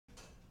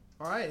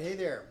All right, hey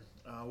there.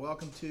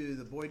 Welcome to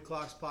the Boyd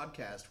Clocks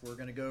podcast. We're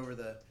going to go over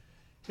the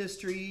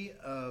history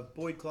of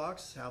Boyd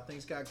Clocks, how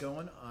things got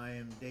going. I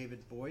am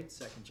David Boyd,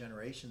 second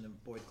generation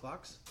of Boyd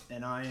Clocks.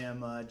 And I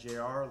am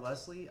J.R.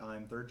 Leslie.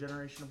 I'm third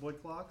generation of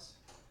Boyd Clocks.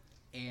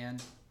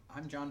 And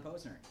I'm John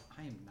Posner.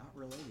 I am not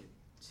related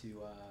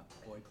to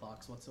Boyd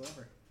Clocks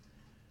whatsoever.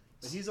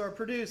 But he's our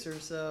producer,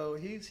 so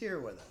he's here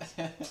with us.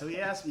 So he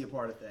has to be a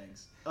part of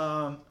things.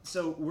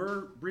 So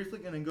we're briefly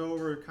going to go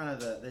over kind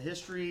of the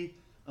history,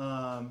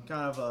 kind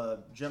of a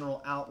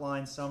general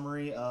outline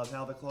summary of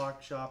how the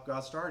clock shop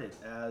got started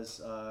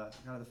as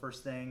kind of the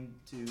first thing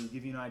to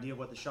give you an idea of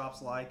what the shop's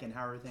like and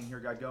how everything here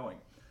got going.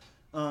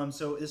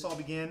 So this all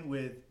began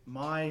with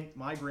my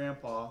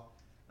grandpa,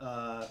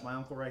 my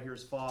uncle right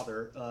here's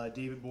father,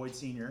 David Boyd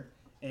Sr.,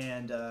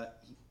 and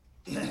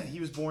he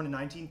was born in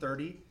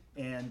 1930,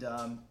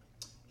 and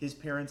his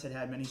parents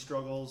had many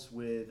struggles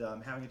with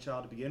having a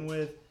child to begin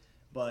with,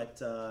 but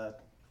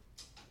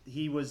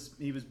he was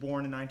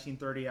born in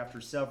 1930 after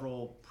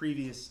several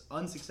previous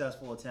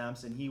unsuccessful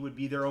attempts, and he would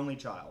be their only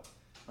child.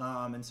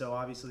 And so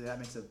obviously that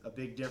makes a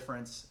big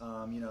difference.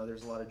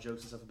 There's a lot of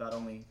jokes and stuff about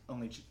only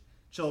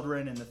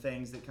children and the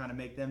things that kind of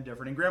make them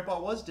different. And Grandpa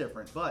was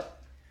different,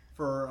 but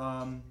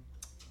for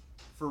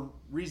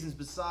reasons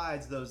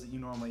besides those that you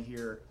normally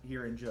hear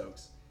in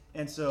jokes.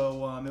 And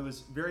so it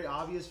was very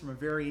obvious from a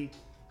very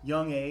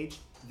young age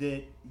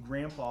that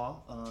Grandpa,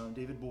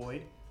 David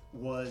Boyd,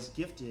 was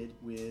gifted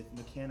with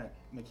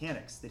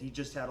mechanics, that he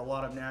just had a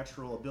lot of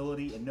natural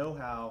ability and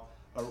know-how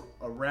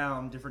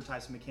around different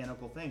types of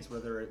mechanical things,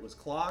 whether it was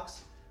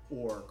clocks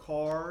or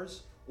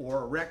cars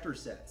or erector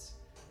sets.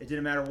 It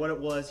didn't matter what it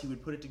was, he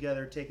would put it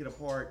together, take it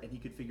apart, and he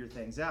could figure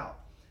things out.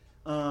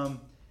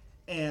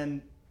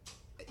 And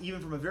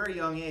even from a very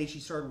young age, he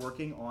started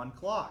working on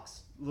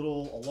clocks,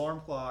 little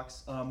alarm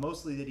clocks,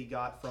 mostly that he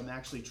got from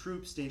actually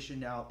troops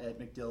stationed out at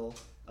MacDill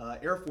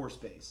Air Force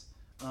Base.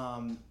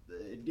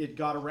 It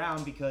got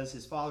around because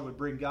his father would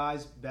bring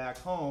guys back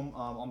home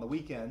on the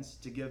weekends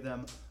to give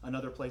them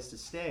another place to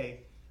stay,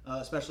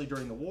 especially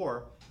during the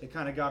war. It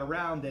kind of got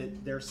around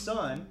that their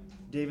son,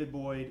 David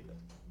Boyd,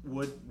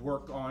 would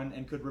work on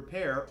and could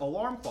repair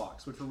alarm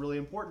clocks, which were really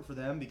important for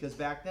them because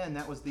back then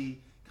that was the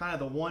kind of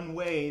the one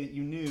way that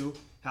you knew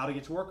how to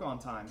get to work on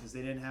time, because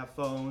they didn't have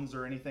phones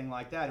or anything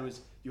like that. It was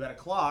you had a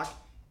clock,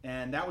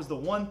 and that was the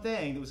one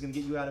thing that was going to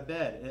get you out of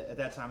bed at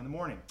that time in the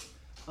morning.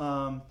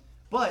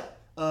 But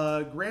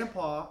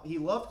Grandpa, he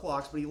loved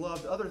clocks, but he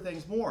loved other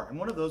things more, and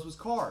one of those was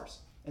cars.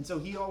 And so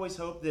he always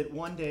hoped that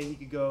one day he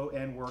could go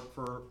and work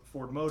for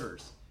Ford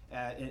Motors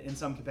in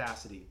some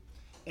capacity.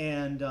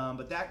 And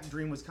but that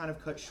dream was kind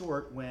of cut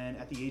short when,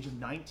 at the age of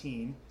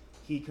 19,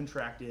 he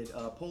contracted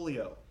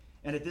polio.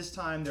 And at this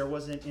time, there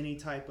wasn't any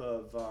type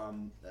of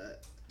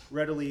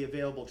readily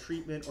available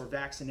treatment or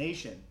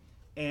vaccination.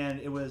 And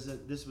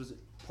this was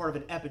part of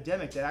an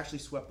epidemic that actually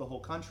swept the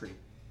whole country.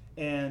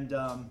 And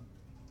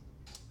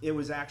it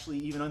was actually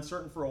even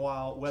uncertain for a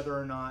while whether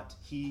or not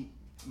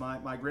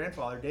my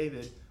grandfather,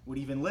 David, would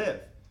even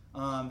live.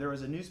 There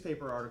was a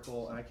newspaper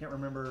article, and I can't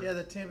remember. Yeah,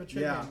 the Tampa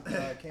Tribune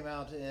came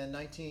out in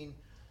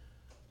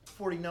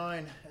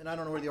 1949, and I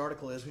don't know where the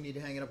article is. We need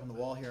to hang it up on the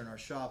wall here in our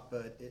shop,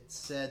 but it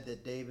said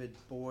that David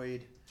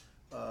Boyd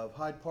of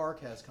Hyde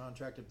Park has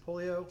contracted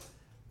polio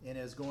and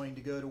is going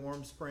to go to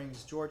Warm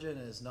Springs, Georgia,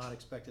 and is not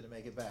expected to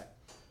make it back.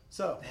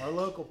 So our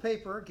local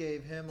paper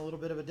gave him a little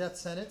bit of a death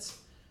sentence,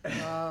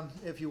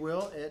 if you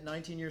will, at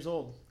 19 years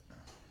old.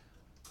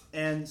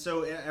 And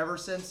so ever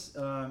since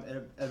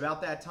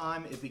about that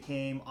time, it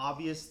became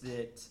obvious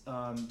that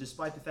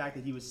despite the fact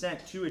that he was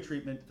sent to a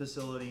treatment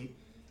facility,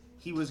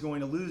 he was going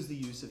to lose the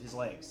use of his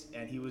legs,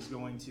 and he was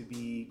going to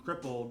be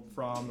crippled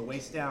from the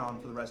waist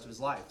down for the rest of his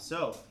life.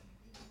 So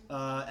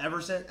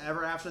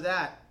ever after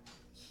that,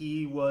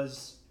 he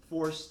was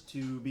forced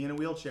to be in a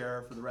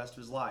wheelchair for the rest of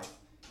his life.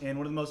 And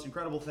one of the most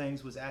incredible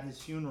things was at his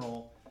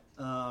funeral,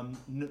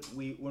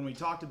 when we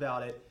talked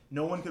about it,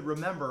 no one could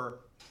remember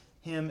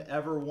him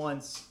ever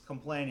once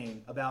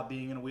complaining about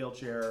being in a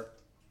wheelchair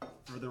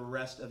for the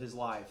rest of his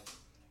life,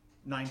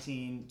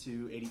 19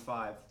 to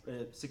 85,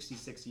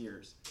 66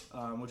 years,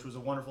 which was a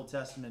wonderful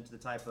testament to the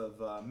type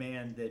of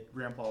man that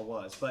Grandpa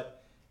was.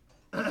 But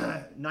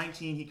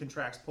 19, he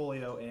contracts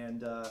polio,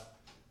 and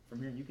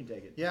from here you can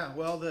take it. Yeah,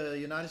 well, the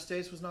United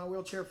States was not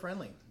wheelchair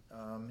friendly.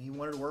 He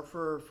wanted to work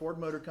for Ford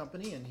Motor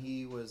Company, and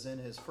he was in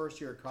his first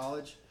year of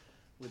college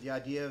with the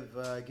idea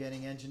of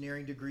getting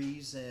engineering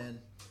degrees and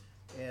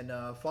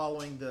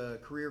following the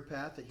career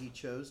path that he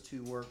chose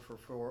to work for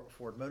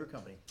Ford Motor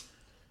Company.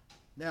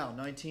 Now,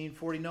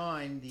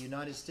 1949, the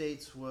United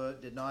States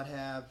did not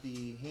have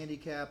the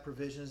handicap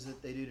provisions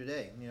that they do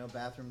today. You know,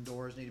 bathroom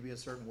doors need to be a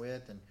certain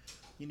width, and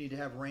you need to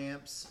have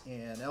ramps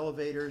and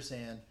elevators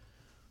and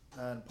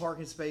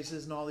parking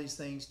spaces and all these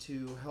things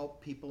to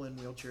help people in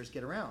wheelchairs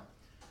get around.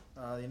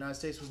 The United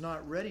States was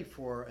not ready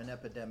for an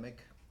epidemic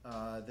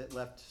that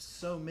left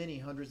so many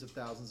hundreds of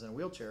thousands in a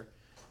wheelchair.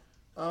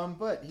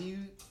 But he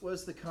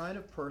was the kind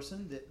of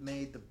person that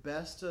made the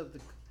best of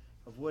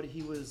what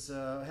he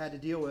had to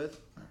deal with,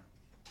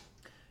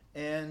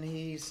 And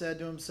he said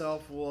to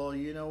himself, well,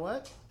 you know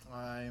what?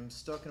 I'm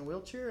stuck in a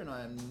wheelchair and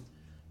I'm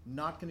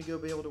not going to go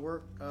be able to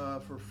work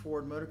for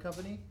Ford Motor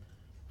Company.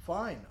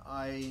 Fine.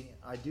 I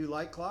do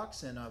like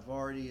clocks and I've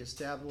already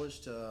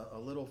established a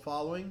little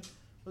following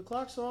with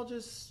clocks, so I'll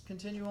just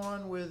continue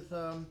on with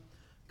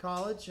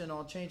college and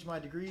I'll change my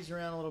degrees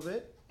around a little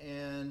bit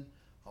and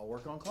I'll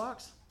work on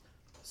clocks.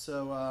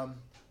 So,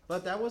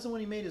 but that wasn't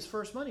when he made his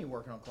first money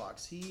working on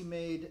clocks. He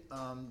made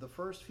the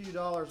first few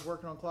dollars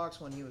working on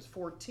clocks when he was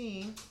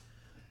 14,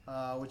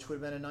 which would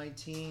have been in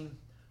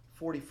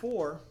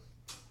 1944.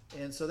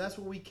 And so that's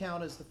what we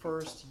count as the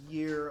first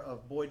year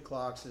of Boyd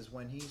Clocks, is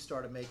when he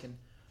started making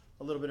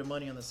a little bit of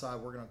money on the side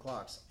working on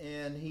clocks.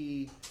 And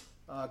he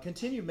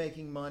continued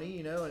making money,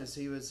 you know, as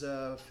he was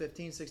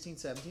 15, 16,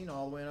 17,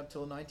 all the way up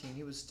till 19.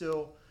 He was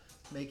still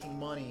making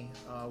money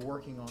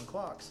working on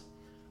clocks.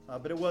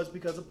 But it was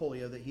because of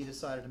polio that he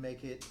decided to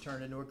make it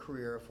turn into a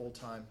career, a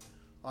full-time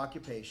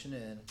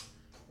occupation,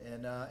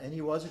 and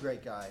he was a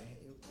great guy.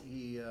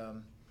 He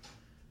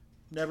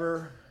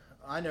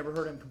I never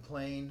heard him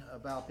complain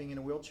about being in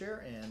a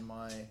wheelchair, and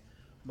my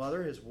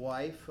mother, his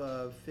wife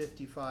of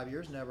 55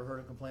 years, never heard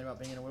him complain about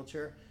being in a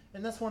wheelchair.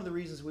 And that's one of the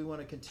reasons we want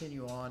to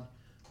continue on,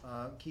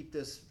 keep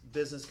this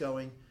business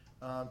going,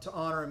 to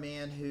honor a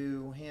man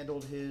who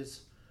handled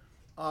his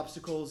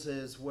obstacles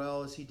as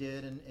well as he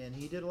did, and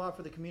he did a lot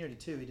for the community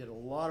too. He did a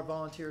lot of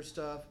volunteer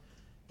stuff,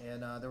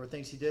 and there were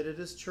things he did at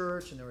his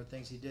church, and there were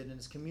things he did in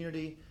his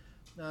community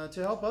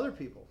to help other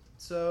people.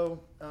 So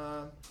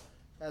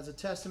as a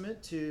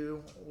testament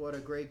to what a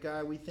great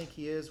guy we think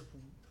he is,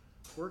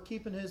 we're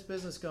keeping his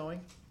business going,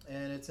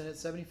 and it's in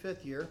its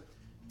 75th year.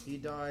 He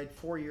died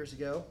 4 years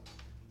ago,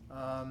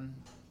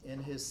 in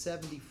his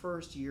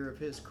 71st year of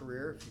his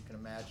career, if you can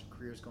imagine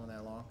careers going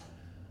that long.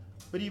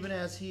 But even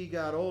as he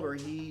got older,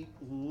 he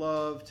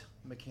loved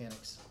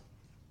mechanics,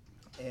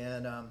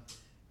 and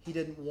he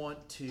didn't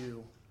want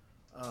to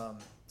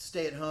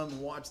stay at home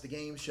and watch the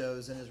game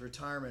shows in his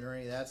retirement or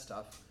any of that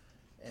stuff.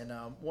 And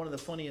one of the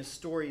funniest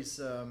stories,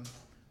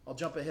 I'll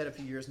jump ahead a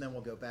few years and then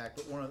we'll go back,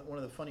 but one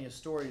of the funniest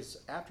stories,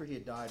 after he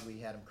had died, we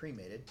had him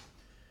cremated.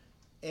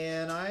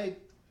 And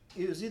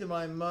it was either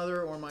my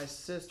mother or my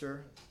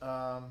sister,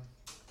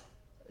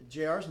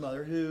 JR's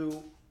mother,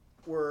 who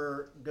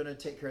were going to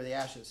take care of the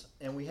ashes.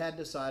 And we had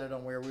decided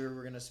on where we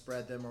were going to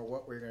spread them or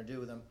what we were going to do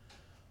with them.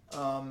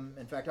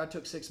 In fact, I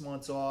took 6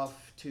 months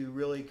off to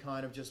really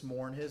kind of just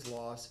mourn his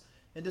loss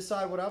and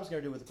decide what I was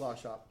going to do with the clock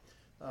shop.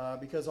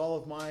 Because all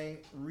of my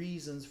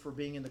reasons for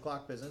being in the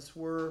clock business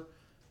were,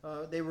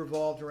 they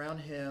revolved around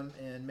him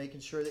and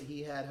making sure that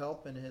he had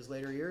help in his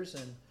later years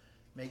and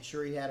make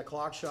sure he had a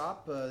clock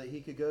shop that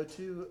he could go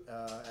to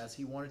as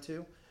he wanted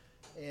to.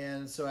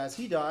 And so as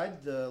he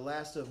died, the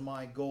last of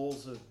my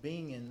goals of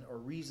being in, or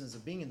reasons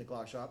of being in the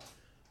clock shop,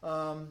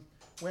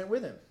 went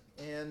with him.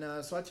 And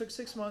so I took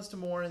 6 months to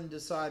mourn and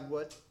decide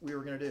what we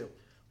were going to do.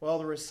 Well,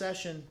 the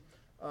recession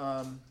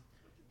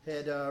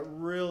had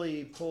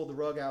really pulled the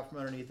rug out from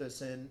underneath us,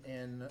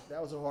 and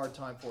that was a hard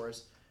time for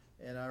us.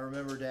 And I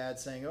remember Dad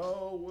saying,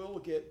 "Oh, we'll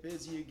get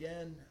busy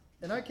again."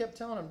 And I kept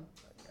telling him,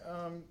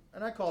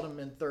 and I called him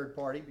in third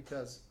party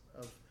because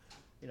of,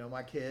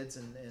 my kids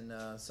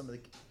and some of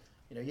the,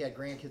 he had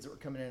grandkids that were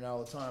coming in and out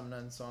all the time.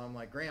 And so I'm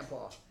like,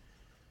 "Grandpa,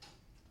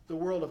 the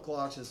world of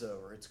clocks is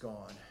over. It's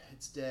gone.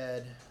 It's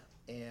dead.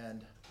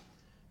 And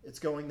it's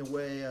going the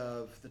way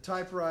of the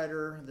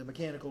typewriter, the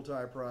mechanical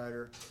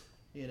typewriter,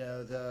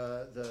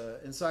 the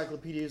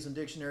encyclopedias and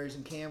dictionaries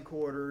and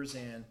camcorders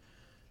and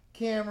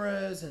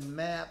cameras and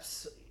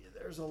maps.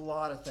 There's a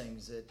lot of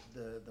things that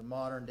the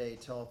modern day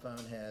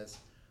telephone has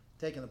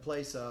taken the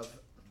place of,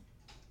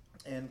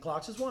 and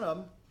clocks is one of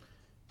them.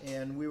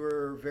 And we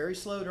were very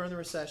slow during the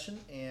recession,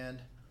 and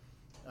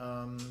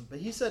but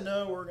he said,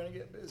 "No, we're going to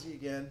get busy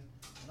again."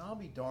 And I'll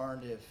be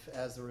darned if,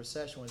 as the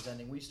recession was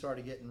ending, we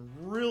started getting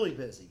really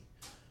busy,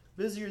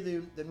 busier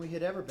than we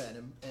had ever been.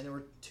 And there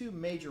were two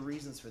major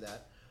reasons for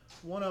that.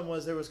 One of them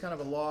was there was kind of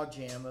a log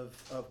jam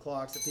of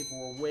clocks that people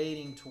were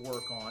waiting to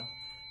work on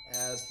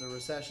as the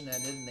recession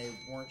ended, and they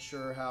weren't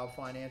sure how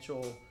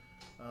financial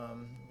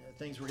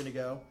things were going to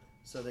go,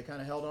 so they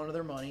kind of held on to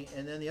their money.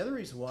 And then the other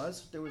reason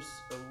was there was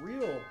a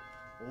real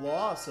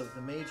loss of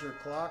the major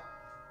clock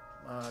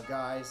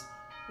guys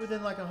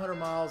within like 100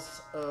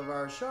 miles of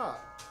our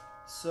shop.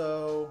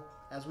 So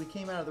as we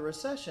came out of the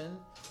recession,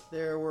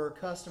 there were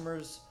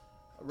customers,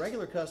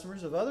 regular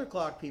customers of other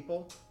clock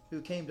people who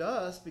came to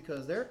us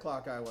because their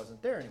clock guy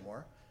wasn't there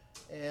anymore.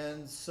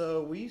 And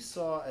so we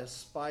saw a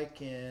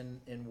spike in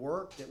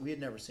work that we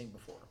had never seen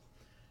before.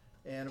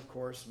 And of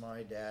course,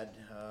 my dad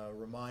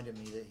reminded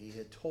me that he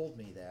had told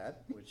me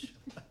that, which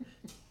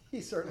he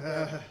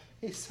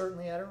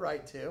certainly had a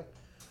right to.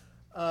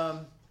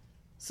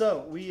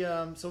 So we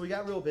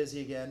got real busy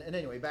again. And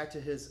anyway, back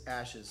to his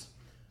ashes.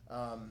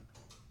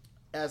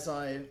 As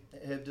I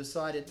have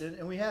decided,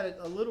 and we had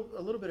a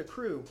little bit of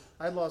crew.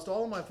 I had lost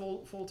all of my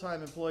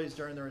full-time employees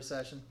during the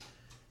recession.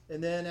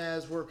 And then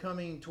as we're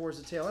coming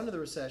towards the tail end of the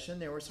recession,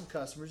 there were some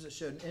customers that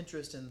showed an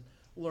interest in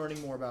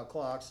learning more about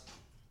clocks.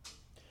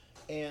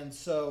 And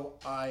so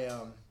I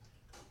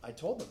I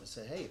told them, I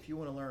said, hey, if you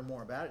want to learn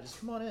more about it, just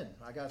come on in.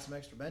 I got some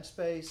extra bench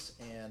space,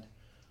 and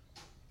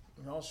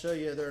I'll show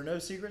you. There are no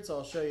secrets.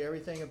 I'll show you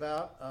everything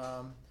about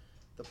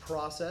the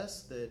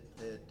process that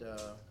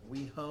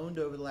we honed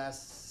over the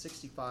last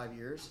 65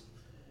 years.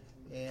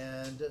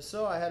 And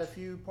so I had a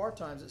few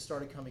part-times that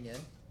started coming in,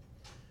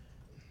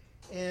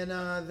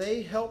 and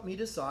they helped me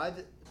decide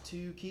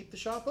to keep the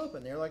shop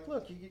open. They're like,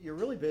 look, you're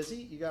really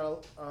busy. You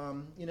got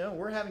to,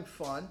 we're having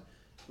fun,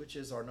 which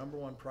is our number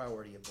one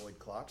priority at Boyd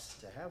Clocks,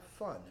 to have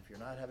fun. If you're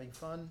not having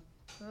fun,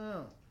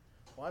 oh,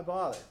 why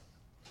bother?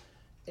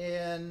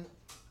 And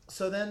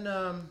so then,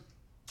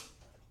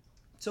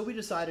 so we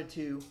decided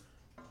to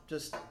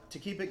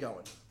keep it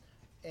going.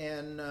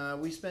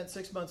 And we spent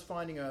 6 months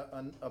finding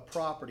a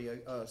property,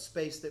 a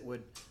space that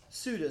would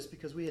suit us,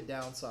 because we had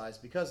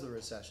downsized because of the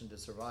recession to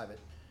survive it.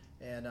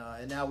 And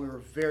now we were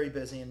very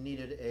busy and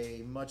needed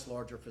a much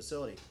larger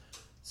facility.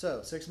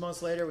 So 6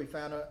 months later, we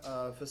found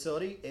a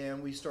facility,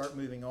 and we start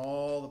moving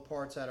all the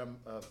parts out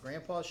of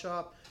Grandpa's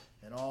shop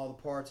and all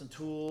the parts and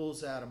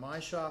tools out of my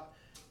shop.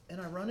 And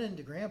I run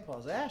into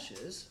Grandpa's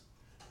ashes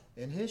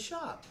in his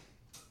shop.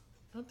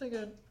 I'm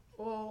thinking,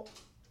 well,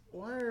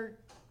 why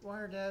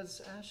are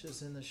Dad's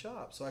ashes in the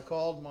shop? So I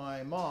called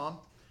my mom,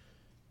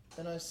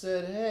 and I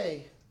said,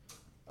 hey,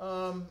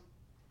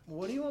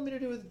 what do you want me to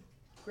do with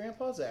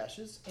Grandpa's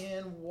ashes,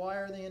 and why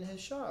are they in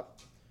his shop?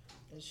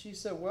 And she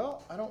said,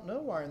 well, I don't know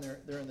why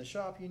they're in the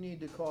shop. You need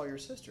to call your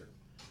sister.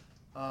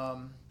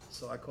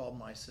 So I called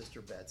my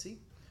sister Betsy,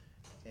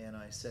 and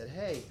I said,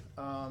 hey,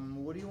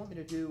 what do you want me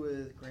to do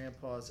with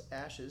Grandpa's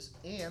ashes,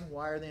 and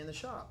why are they in the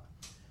shop?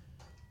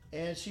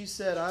 And she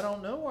said, I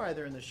don't know why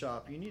they're in the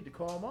shop. You need to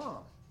call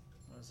Mom.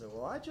 I said,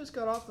 well, I just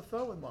got off the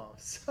phone with Mom.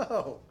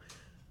 So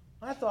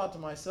I thought to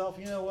myself,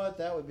 you know what?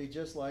 That would be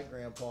just like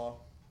Grandpa,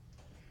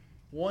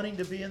 wanting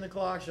to be in the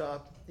clock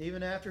shop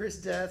even after his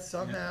death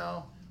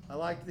somehow. I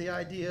liked the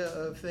idea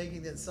of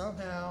thinking that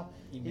somehow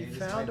he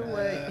found a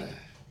way.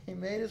 He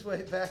made his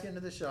way back into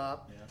the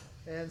shop.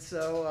 Yeah. And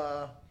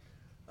so,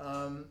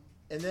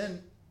 and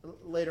then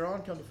later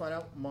on, come to find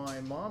out, my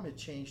mom had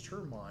changed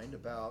her mind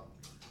about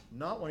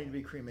not wanting to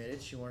be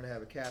cremated. She wanted to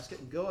have a casket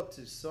and go up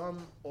to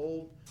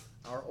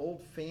our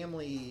old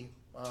family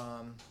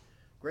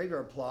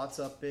graveyard plots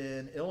up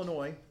in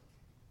Illinois.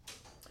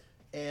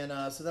 And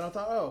so then I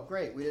thought, oh,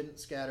 great, we didn't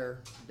scatter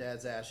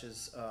Dad's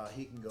ashes.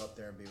 He can go up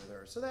there and be with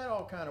her. So that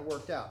all kind of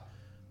worked out.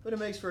 But it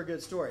makes for a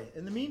good story.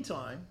 In the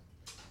meantime,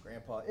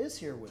 Grandpa is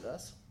here with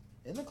us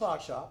in the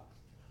clock shop,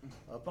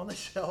 up on the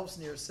shelves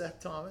near Seth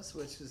Thomas,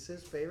 which is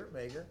his favorite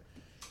maker,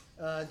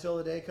 until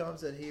the day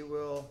comes that he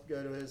will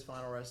go to his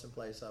final resting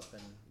place up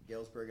in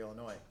Galesburg,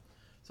 Illinois.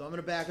 So I'm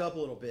going to back up a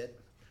little bit.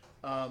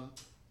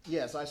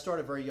 Yes, I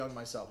started very young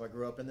myself. I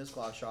grew up in this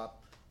clock shop.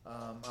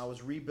 I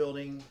was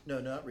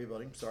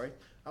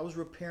I was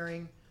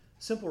repairing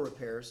simple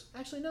repairs.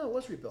 Actually, no, it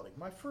was rebuilding.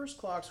 My first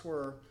clocks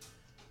were,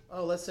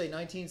 let's say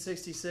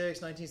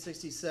 1966,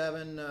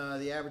 1967.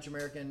 The average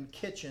American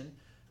kitchen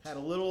had a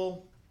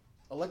little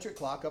electric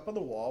clock up on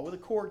the wall with a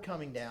cord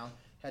coming down,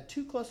 had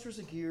 2 clusters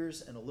of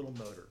gears and a little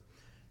motor.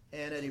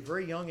 And at a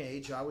very young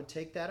age, I would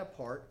take that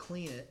apart,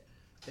 clean it,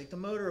 take the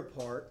motor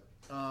apart,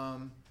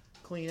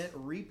 clean it,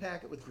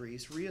 repack it with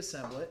grease,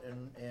 reassemble it,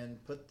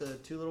 and put the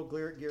 2 little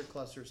gear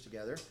clusters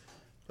together,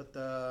 put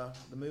the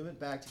movement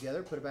back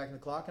together, put it back in the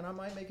clock, and I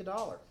might make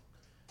 $1.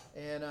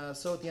 And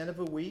so at the end of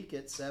a week,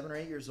 at 7 or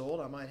 8 years old,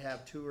 I might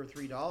have $2 or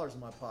 $3 in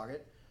my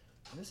pocket.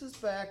 And this is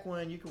back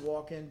when you could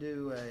walk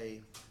into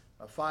a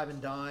 5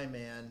 and dime,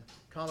 and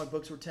comic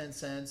books were 10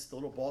 cents. The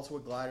little balsa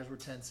wood gliders were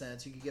 10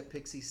 cents. You could get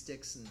pixie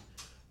sticks and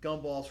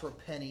gumballs for a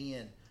penny,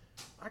 and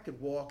I could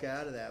walk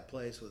out of that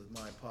place with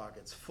my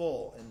pockets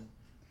full. And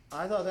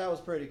I thought that was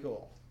pretty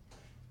cool.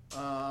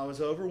 I was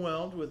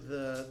overwhelmed with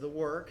the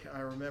work. I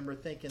remember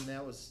thinking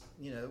that was,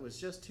 it was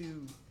just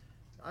too.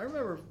 I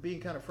remember being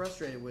kind of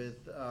frustrated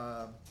with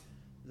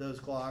those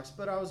clocks,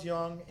 but I was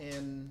young,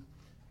 and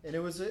it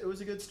was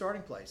a good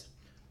starting place.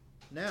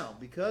 Now,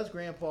 because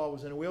Grandpa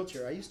was in a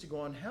wheelchair, I used to go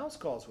on house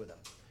calls with him,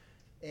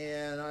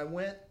 and I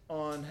went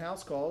on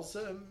house calls,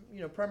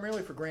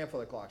 primarily for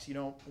grandfather clocks. You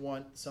don't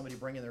want somebody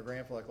bringing their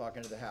grandfather clock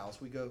into the house.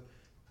 We go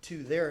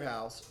to their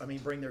house.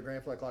 Bring their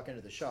grandfather clock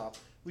into the shop.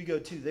 We go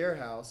to their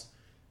house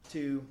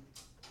to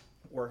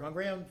work on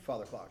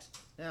grandfather clocks.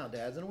 Now,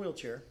 Dad's in a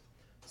wheelchair,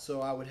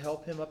 so I would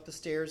help him up the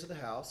stairs of the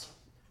house.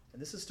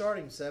 And this is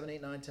starting 7,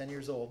 8, 9, 10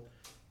 years old.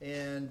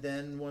 And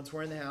then once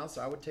we're in the house,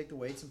 I would take the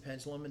weights and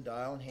pendulum and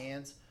dial and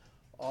hands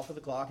off of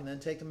the clock, and then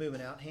take the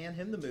movement out, hand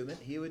him the movement.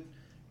 He would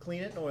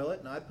clean it and oil it,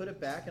 and I'd put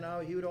it back,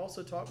 and he would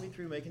also talk me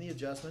through making the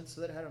adjustments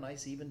so that it had a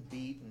nice even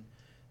beat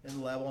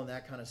and level and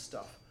that kind of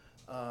stuff.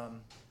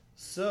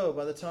 So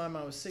by the time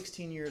I was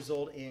 16 years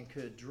old and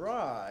could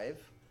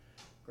drive,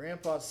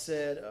 Grandpa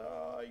said,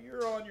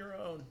 you're on your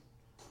own.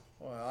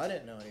 Well, I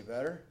didn't know any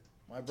better.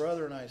 My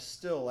brother and I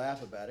still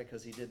laugh about it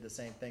because he did the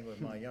same thing with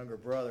my younger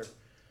brother.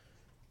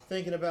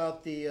 Thinking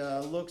about the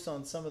looks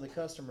on some of the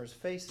customers'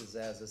 faces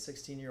as a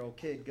 16-year-old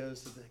kid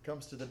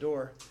comes to the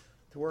door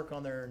to work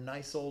on their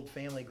nice old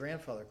family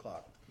grandfather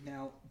clock.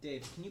 Now,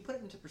 Dave, can you put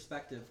it into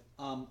perspective?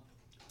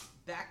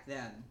 back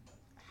then,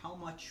 how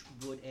much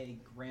would a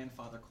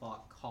grandfather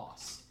clock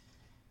cost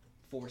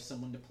for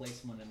someone to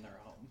place one in their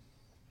home?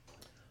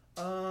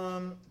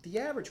 The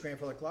average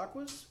grandfather clock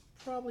was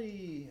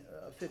probably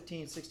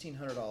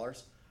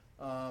 $1,500–1,600.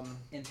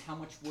 And how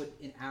much would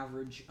an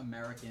average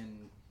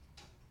American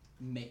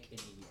make in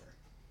a year?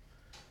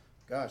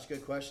 Gosh,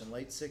 good question.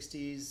 Late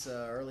 60s,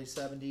 early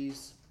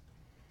 70s.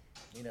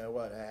 You know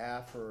what, a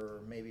half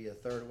or maybe a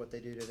third of what they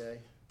do today.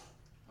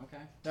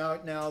 Okay.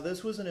 Now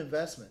this was an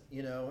investment,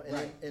 you know, and,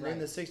 Right, in right.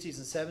 the 60s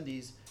and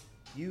 70s,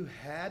 you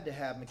had to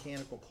have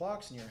mechanical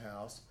clocks in your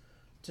house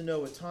to know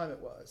what time it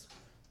was.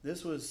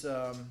 This was,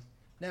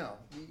 now,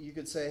 you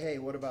could say, hey,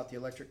 what about the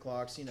electric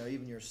clocks? You know,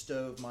 even your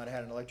stove might have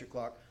had an electric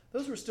clock.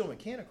 Those were still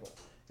mechanical.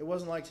 It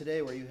wasn't like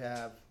today where you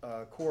have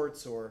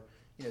quartz or,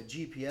 you know,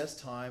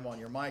 GPS time on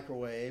your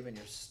microwave and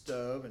your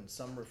stove and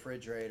some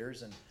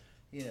refrigerators. And,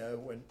 you know,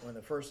 when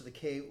the first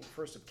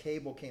of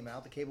cable came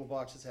out, the cable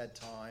boxes had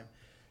time.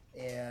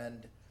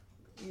 And,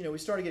 you know, we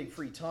started getting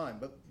free time,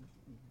 but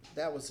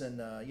that was in,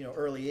 you know,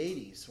 early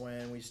 80s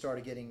when we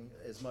started getting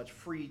as much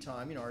free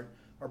time. You know,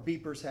 our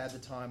beepers had the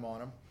time on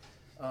them.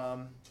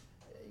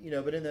 You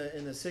know, but in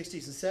the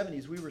 60s and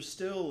 70s, we were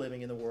still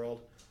living in the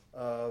world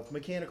of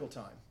mechanical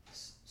time.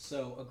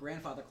 So a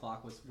grandfather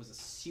clock was a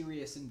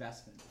serious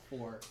investment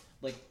for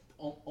like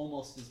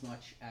almost as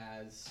much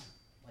as,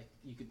 like,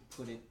 you could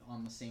put it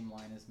on the same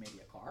line as maybe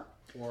a car,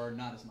 or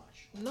not as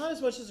much. Not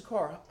as much as a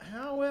car.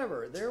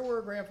 However, there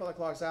were grandfather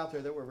clocks out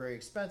there that were very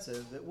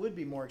expensive, that would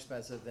be more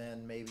expensive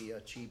than maybe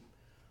a cheap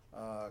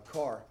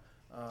car.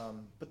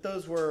 But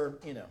those were,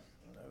 you know,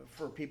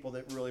 for people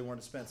that really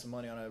wanted to spend some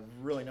money on a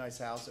really nice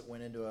house that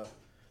went into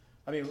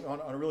on a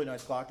really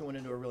nice clock that went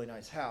into a really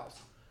nice house.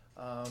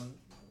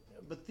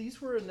 But these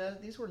were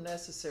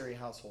necessary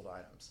household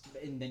items.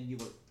 And then you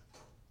were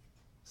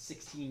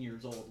 16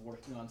 years old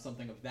working on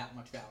something of that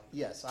much value.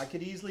 Yes, I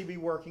could easily be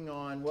working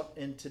on what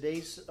in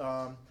today's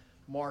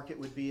market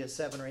would be a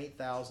 $7,000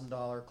 or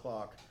 $8,000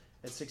 clock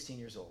at 16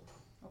 years old.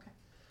 Okay.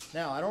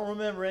 Now, I don't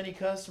remember any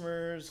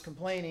customers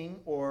complaining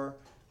or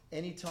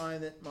any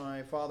time that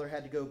my father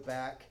had to go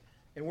back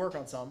and work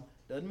on some.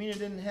 Doesn't mean it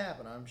didn't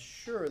happen. I'm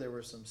sure there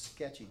were some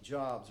sketchy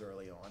jobs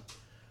early on.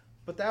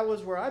 But that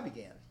was where I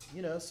began.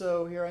 You know,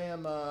 so here I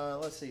am,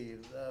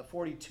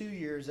 42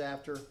 years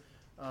after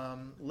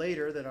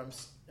later that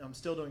I'm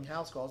still doing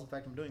house calls. In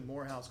fact, I'm doing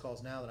more house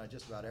calls now than I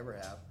just about ever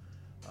have,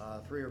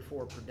 3 or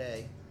 4 per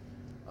day.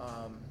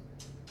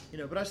 You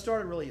know, but I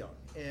started really young,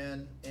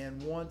 and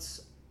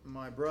once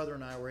my brother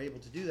and I were able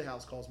to do the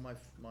house calls, my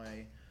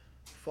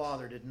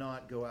father did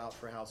not go out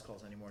for house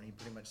calls anymore, and he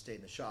pretty much stayed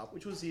in the shop,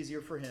 which was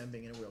easier for him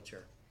being in a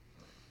wheelchair.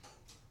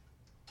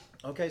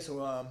 Okay,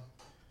 so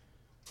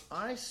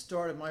I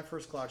started my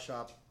first clock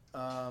shop.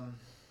 It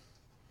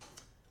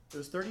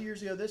was 30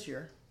 years ago this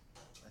year,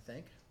 I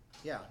think.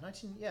 Yeah,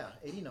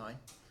 89.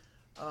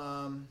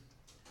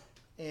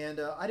 And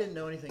I didn't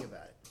know anything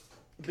about it.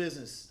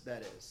 Business,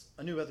 that is.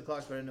 I knew about the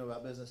clocks, but I didn't know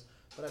about business.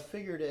 But I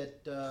figured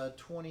at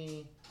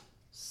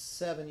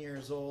 27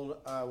 years old,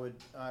 I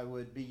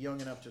would be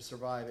young enough to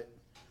survive it.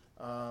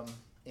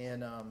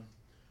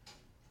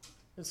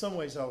 In some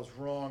ways, I was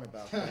wrong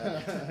about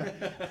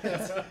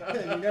that.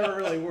 You never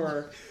really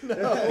were.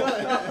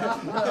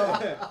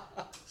 No.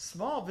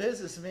 Small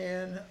business,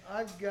 man.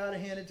 I've got to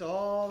hand it to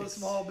all the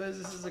small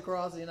businesses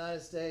across the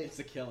United States.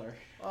 It's a killer.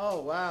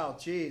 Oh, wow.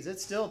 Geez,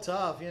 it's still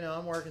tough. You know,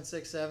 I'm working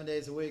 6-7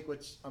 days a week,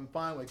 which I'm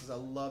fine with because I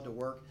love to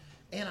work.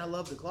 And I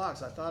love the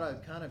clocks. I thought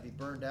I'd kind of be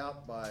burned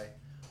out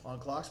on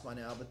clocks by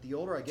now, but the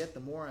older I get,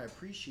 the more I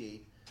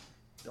appreciate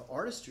the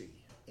artistry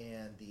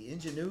and the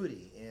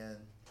ingenuity and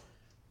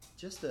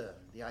just the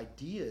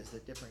ideas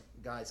that different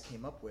guys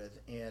came up with.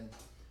 And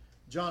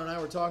John and I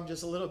were talking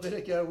just a little bit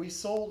ago. We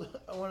sold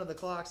one of the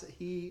clocks that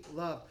he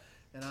loved,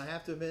 and I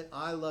have to admit,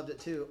 I loved it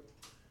too.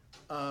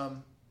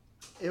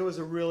 It was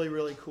a really,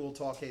 really cool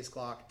tall case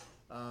clock.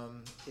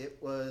 It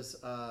was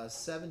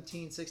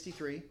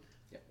 1763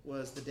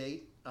 was the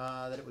date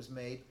that it was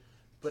made,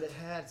 but it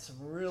had some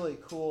really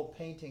cool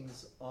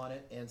paintings on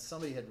it, and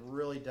somebody had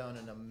really done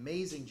an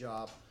amazing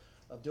job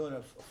of doing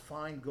a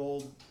fine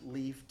gold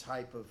leaf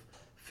type of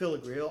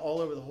filigree all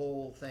over the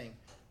whole thing.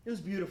 It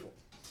was beautiful.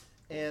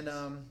 And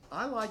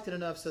I liked it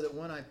enough so that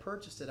when I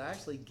purchased it, I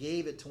actually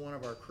gave it to one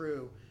of our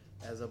crew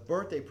as a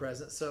birthday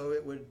present so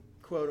it would,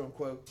 quote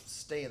unquote,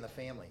 stay in the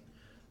family.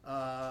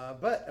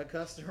 But a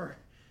customer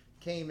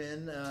came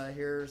in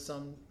here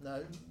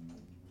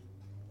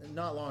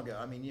not long ago.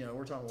 I mean, you know,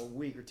 we're talking a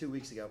week or 2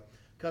 weeks ago.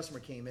 Customer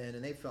came in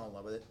and they fell in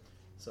love with it.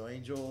 So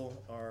Angel,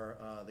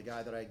 the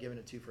guy that I had given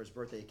it to for his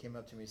birthday, he came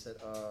up to me and said,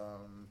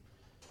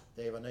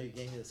 Dave, I know you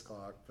gave me this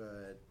clock,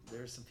 but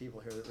there's some people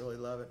here that really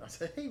love it. And I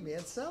said, hey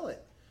man, sell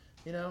it.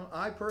 You know,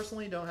 I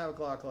personally don't have a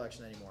clock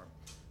collection anymore.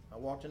 I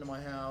walked into my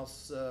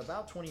house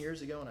about 20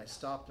 years ago and I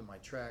stopped in my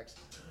tracks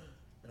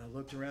and I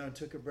looked around and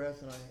took a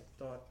breath and I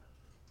thought,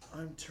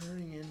 I'm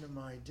turning into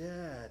my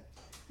dad.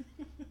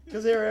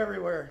 Because they were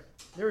everywhere.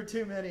 There were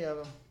too many of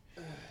them.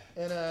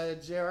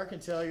 And JR can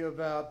tell you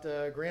about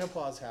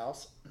Grandpa's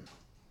house.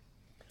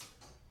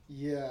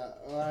 Yeah,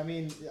 I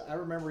mean, I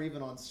remember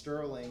even on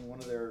Sterling, one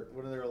of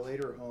their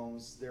later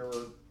homes, there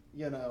were,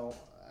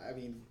 I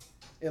mean,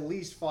 at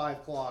least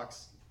 5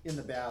 clocks in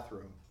the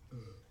bathroom.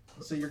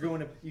 So you're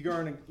going to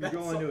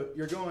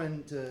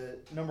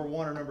number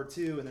 1 or number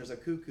 2, and there's a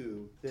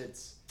cuckoo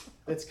that's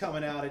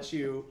coming out at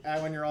you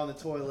when you're on the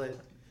toilet,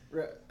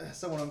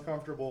 somewhat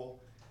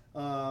uncomfortable.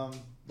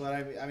 But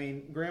I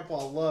mean,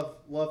 Grandpa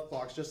loved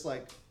clocks, just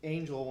like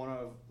Angel, one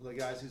of the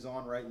guys who's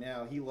on right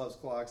now. He loves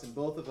clocks, and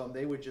both of them,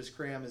 they would just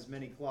cram as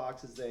many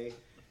clocks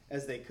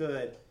as they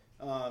could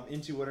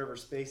into whatever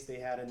space they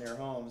had in their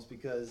homes,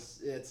 because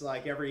it's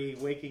like every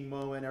waking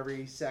moment,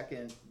 every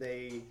second,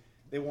 they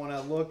want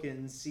to look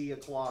and see a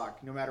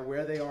clock, no matter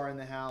where they are in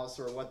the house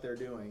or what they're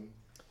doing.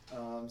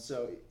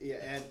 So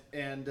yeah,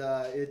 and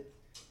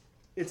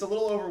it's a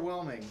little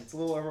overwhelming. It's a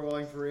little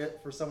overwhelming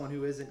for someone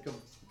who isn't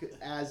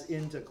as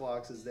into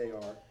clocks as they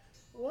are.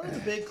 One of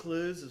the big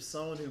clues of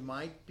someone who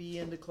might be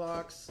into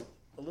clocks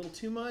a little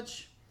too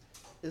much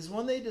is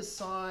when they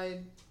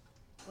decide,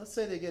 let's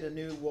say they get a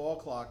new wall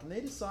clock, and they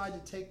decide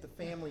to take the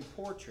family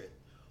portrait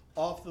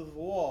off of the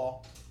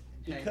wall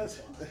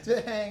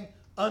to hang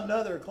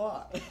another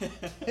clock.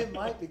 It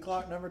might be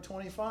clock number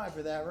 25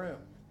 for that room.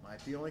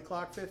 Might be only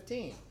clock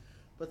 15.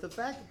 But the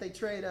fact that they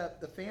trade up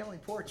the family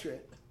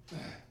portrait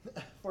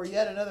for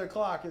yet another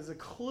clock is a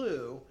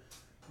clue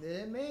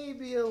that it may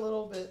be a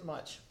little bit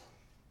much.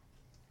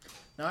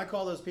 Now I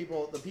call those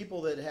people, the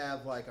people that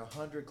have like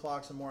 100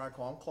 clocks or more, I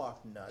call them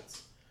clock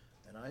nuts.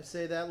 And I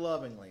say that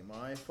lovingly.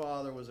 My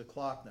father was a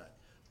clock nut.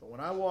 But when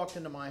I walked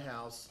into my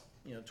house,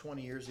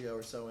 20 years ago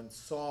or so, and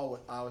saw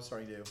what I was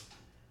starting to do,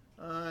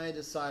 I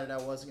decided I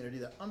wasn't going to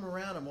do that. I'm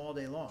around them all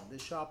day long.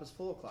 This shop is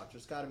full of clocks.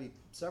 There's got to be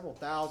several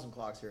thousand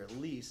clocks here at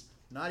least,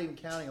 not even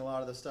counting a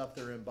lot of the stuff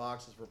that are in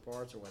boxes for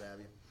parts or what have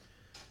you.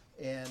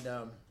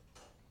 And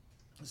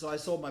so I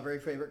sold my very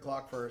favorite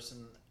clock first,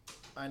 and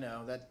I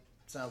know that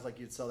sounds like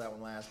you'd sell that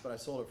one last, but I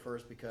sold it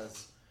first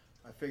because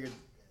I figured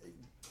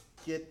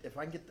if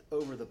I can get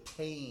over the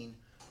pain,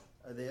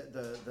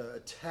 the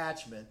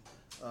attachment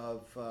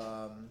of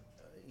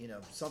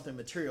something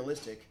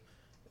materialistic,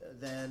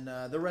 then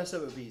the rest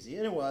of it would be easy.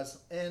 And it was.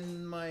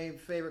 And my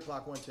favorite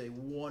clock went to a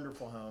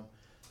wonderful home.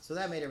 So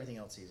that made everything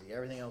else easy.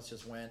 Everything else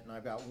just went, and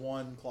I've got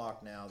one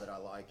clock now that I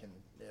like, and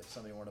if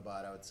somebody wanted to buy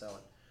it, I would sell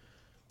it.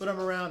 But I'm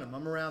around them.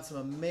 I'm around some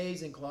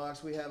amazing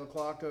clocks. We have a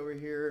clock over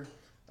here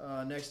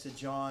next to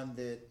John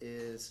that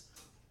is,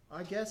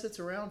 I guess it's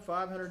around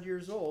 500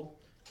 years old,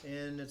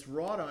 and it's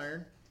wrought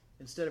iron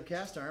instead of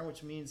cast iron,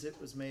 which means it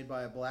was made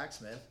by a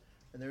blacksmith,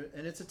 and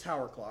it's a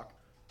tower clock.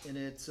 And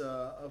it's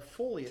a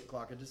foliate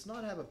clock. It does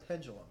not have a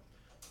pendulum.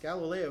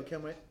 Galileo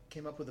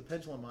came up with a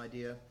pendulum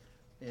idea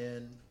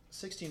in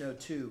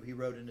 1602. He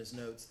wrote in his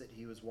notes that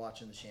he was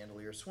watching the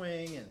chandelier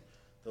swing, and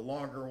the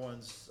longer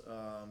ones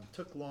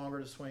took longer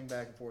to swing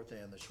back and forth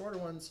than the shorter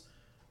ones,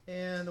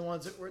 and the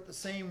ones that were at the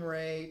same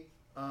rate,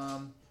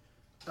 at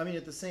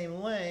the same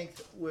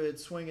length, would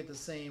swing at the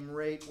same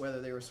rate,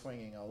 whether they were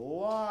swinging a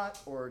lot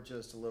or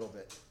just a little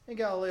bit. And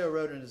Galileo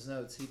wrote in his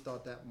notes he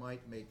thought that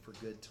might make for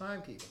good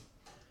timekeeping.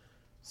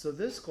 So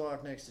this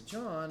clock next to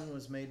John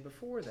was made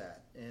before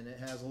that, and it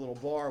has a little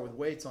bar with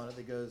weights on it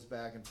that goes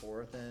back and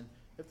forth, and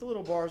if the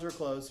little bars are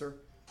closer,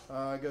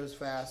 it goes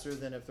faster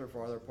than if they're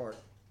farther apart.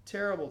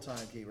 Terrible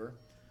timekeeper,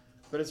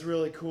 but it's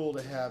really cool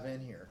to have in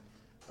here.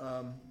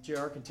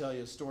 JR can tell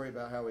you a story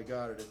about how we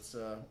got it. It's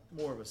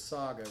more of a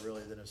saga,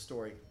 really, than a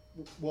story.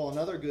 Well,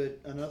 another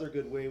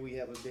good way we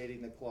have of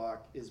dating the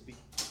clock is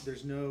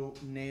there's no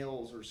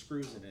nails or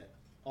screws in it.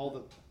 All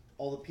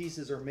the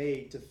pieces are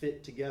made to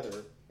fit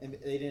together. And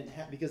they didn't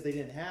have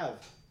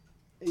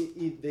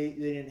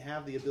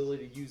the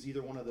ability to use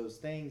either one of those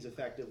things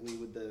effectively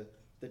with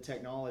the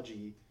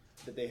technology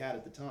that they had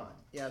at the time.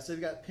 Yeah, so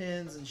you've got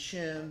pins and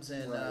shims,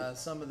 and right.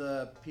 Some of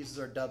the pieces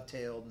are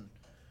dovetailed, and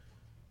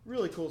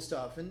really cool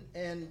stuff.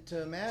 And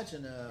to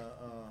imagine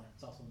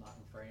it's also not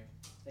in frame.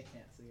 They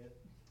can't see it.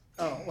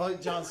 Oh, well,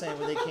 John's saying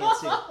they can't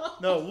see it.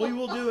 No, we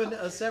will do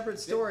a separate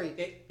story.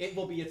 It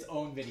will be its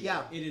own video.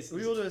 Yeah, it is.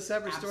 We will do a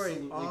separate story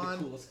on the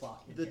coolest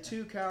clock in the here.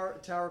 two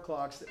tower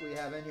clocks that we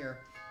have in here,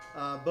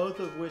 both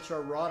of which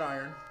are wrought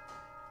iron,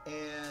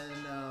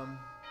 and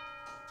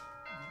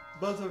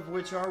both of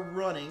which are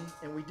running.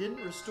 And we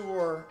didn't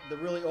restore the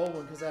really old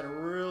one because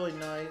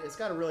it's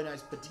got a really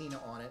nice patina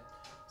on it.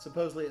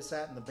 Supposedly, it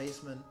sat in the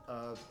basement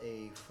of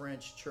a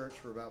French church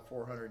for about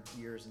 400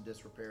 years in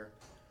disrepair.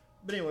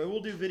 But anyway, we'll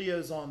do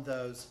videos on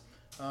those.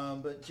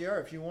 But JR,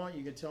 if you want,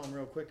 you can tell them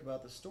real quick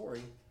about the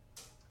story.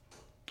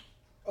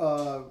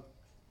 The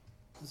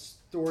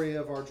story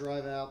of our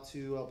drive out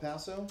to El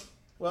Paso?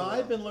 Well,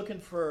 I've been looking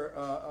for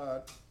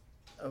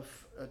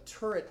a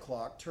turret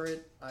clock.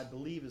 Turret, I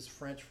believe, is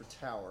French for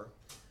tower,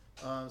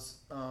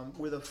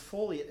 with a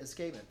foliate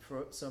escapement.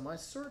 So my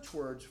search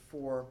words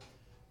for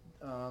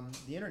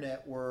the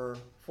internet were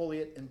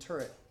foliate and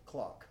turret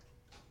clock,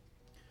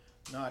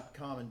 not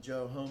common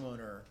Joe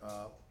homeowner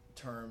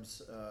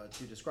terms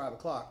to describe a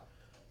clock.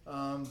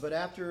 But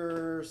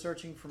after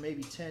searching for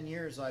maybe 10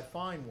 years, I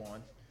find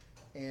one,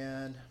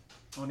 and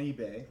on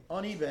eBay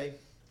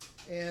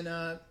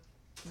And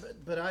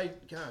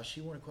gosh,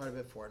 he wanted quite a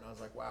bit for it, and I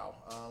was like, wow,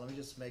 let me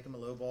just make him a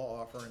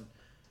lowball offer,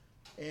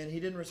 and he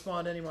didn't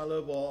respond to any of my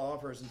lowball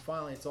offers, and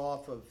finally it's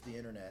off of the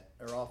internet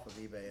or off of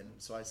eBay, and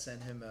so I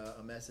sent him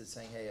a message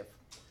saying, hey,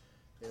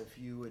 if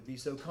you would be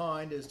so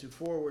kind as to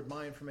forward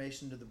my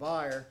information to the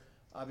buyer,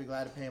 I'd be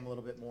glad to pay him a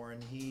little bit more,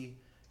 and he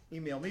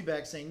emailed me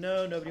back saying,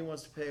 no, nobody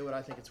wants to pay what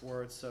I think it's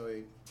worth, so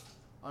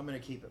I'm going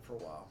to keep it for a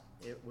while.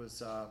 It was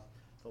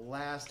the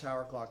last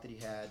tower clock that he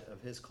had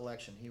of his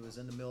collection. He was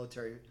in the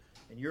military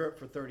in Europe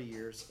for 30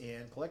 years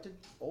and collected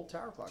old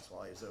tower clocks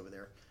while he was over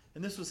there.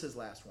 And this was his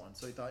last one.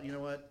 So he thought, you know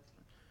what?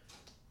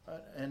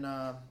 And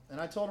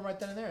I told him right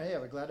then and there, hey,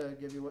 I'd be glad to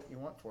give you what you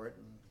want for it.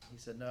 And he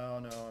said,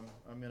 no,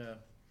 I'm gonna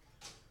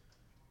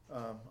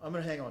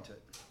hang on to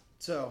it.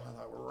 So I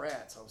thought, well,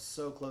 rats. I was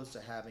so close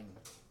to having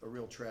a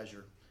real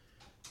treasure.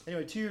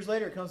 Anyway, 2 years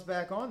later, it comes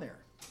back on there.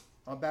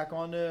 I'm back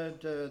on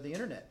the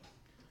internet.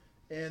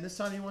 And this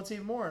time he wants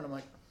even more. And I'm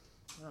like,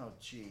 oh,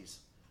 geez.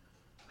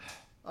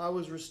 I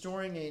was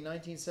restoring a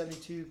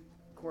 1972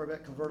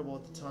 Corvette convertible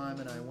at the time,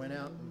 and I went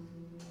out and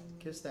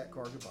kissed that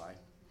car goodbye.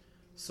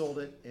 Sold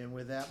it, and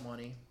with that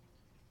money,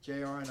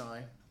 JR and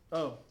I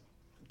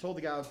told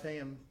the guy I would pay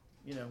him,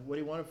 what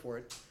he wanted for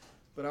it,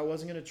 but I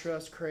wasn't going to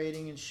trust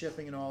crating and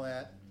shipping and all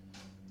that.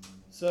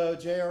 So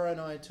JR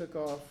and I took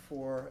off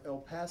for El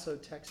Paso,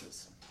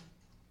 Texas,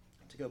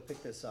 to go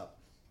pick this up.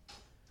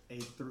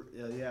 A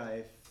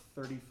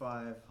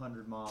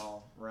 3,500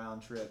 mile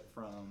round trip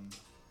from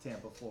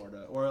Tampa,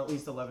 Florida, or at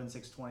least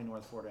 11620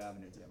 North Florida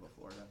Avenue, Tampa,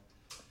 Florida.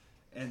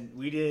 And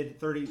we did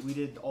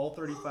all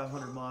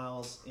 3,500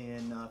 miles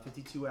in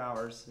 52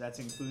 hours. That's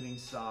including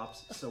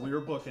stops. So we were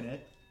booking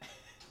it.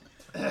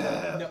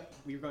 No,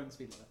 we were going to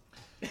speed limit.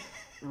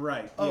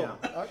 Right. Oh,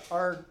 yeah.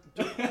 Our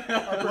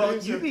Well,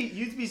 producer,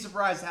 you'd be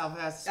surprised how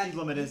fast the speed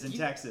limit is in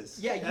Texas.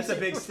 Yeah, that's a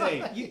big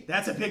state.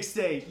 That's a big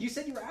state. You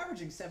said you were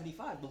averaging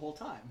 75 the whole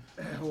time.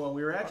 Well,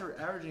 we were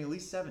averaging at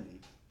least 70.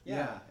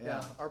 Yeah.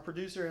 Our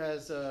producer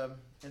has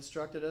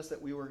instructed us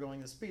that we were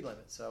going the speed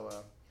limit.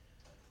 So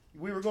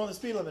we were going the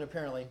speed limit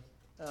apparently.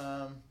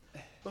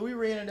 But we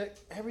ran into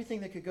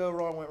everything that could go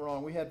wrong went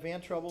wrong. We had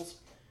van troubles.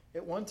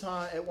 At one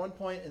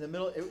point in the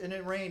middle, and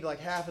it rained like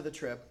half of the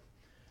trip.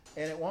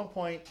 And at one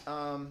point,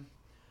 I'm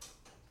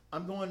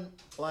going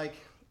like,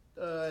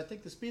 I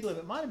think the speed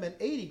limit might have been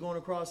 80 going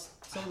across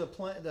some of the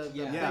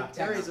big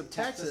areas of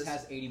Texas. Texas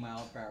has 80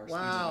 miles per hour.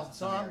 Wow.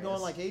 So I'm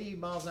going like 80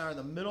 miles an hour in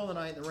the middle of the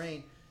night in the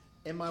rain.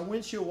 And my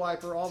windshield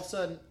wiper all of a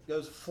sudden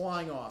goes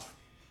flying off.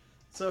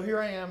 So here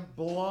I am,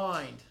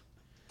 blind,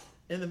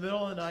 in the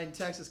middle of the night in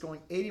Texas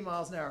going 80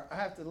 miles an hour. I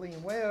have to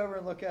lean way over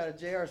and look out of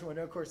JR's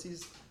window. Of course,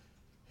 he's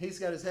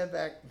got his head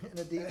back in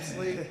a deep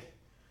sleep.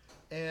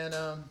 And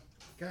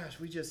gosh,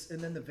 and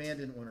then the van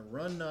didn't want to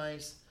run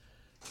nice.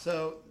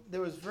 So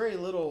there was very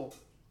little,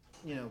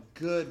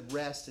 good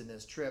rest in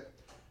this trip.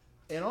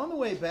 And on the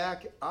way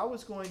back, I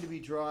was going to be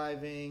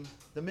driving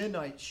the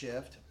midnight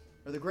shift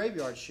or the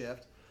graveyard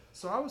shift.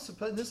 So I was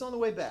supposed, this on the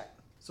way back.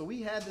 So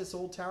we had this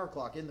old tower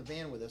clock in the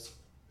van with us.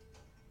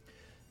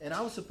 And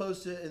I was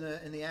supposed to,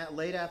 in the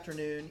late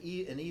afternoon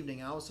and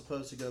evening, I was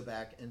supposed to go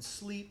back and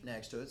sleep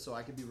next to it so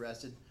I could be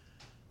rested.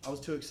 I was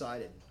too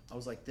excited. I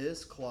was like,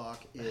 this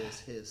clock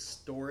is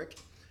historic.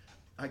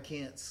 I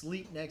can't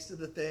sleep next to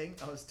the thing.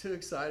 I was too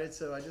excited,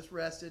 so I just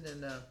rested,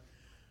 and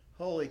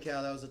holy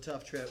cow, that was a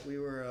tough trip. We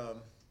were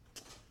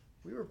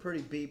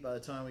pretty beat by the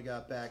time we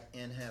got back,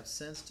 and have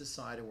since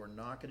decided we're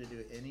not going to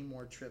do any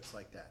more trips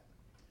like that.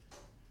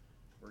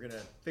 We're going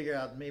to figure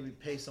out, maybe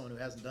pay someone who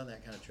hasn't done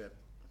that kind of trip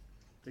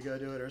to go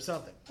do it or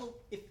something. Well,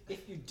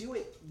 if you do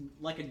it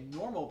like a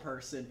normal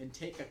person and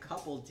take a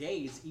couple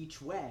days each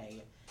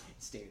way,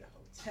 stay at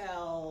a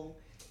hotel,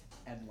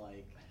 and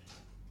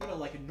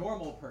like a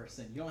normal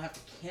person, you don't have to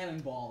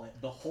cannonball it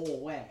the whole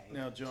way.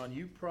 Now, John,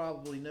 you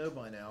probably know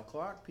by now,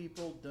 clock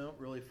people don't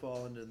really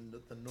fall into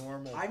the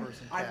normal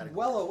person category. I'm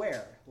well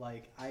aware.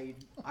 Like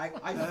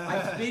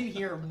I've been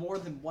here more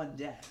than one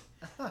day,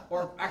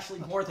 or actually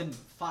more than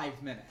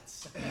 5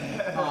 minutes.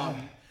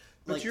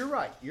 But you're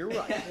right. You're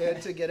right.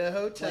 And to get a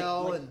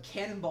hotel and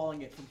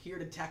cannonballing it from here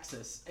to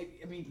Texas.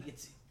 I mean,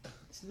 it's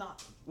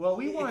not. Well,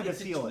 we wanted to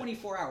feel it.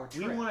 It's a 24-hour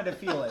trip. We wanted to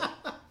feel it.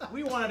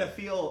 We wanted to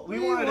feel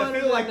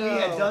like we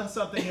had done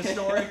something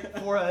historic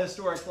for a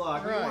historic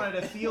clock. Right. We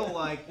wanted to feel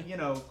like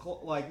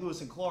like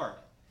Lewis and Clark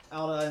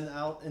out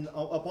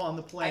up on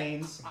the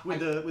plains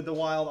with the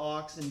wild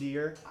ox and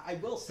deer. I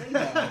will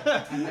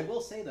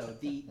say though,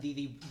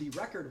 the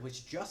record was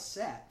just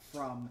set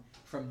from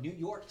New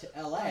York to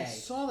LA. I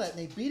saw that, and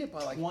they beat it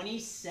by like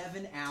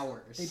 27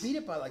 hours. They beat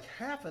it by like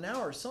half an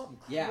hour or something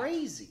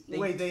crazy.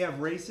 Wait, they have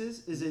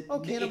races? Is it? Oh,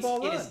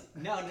 Cannonball Run.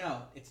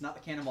 No, it's not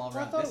the Cannonball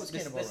Run. I thought it was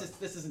Cannonball Run.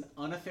 This is an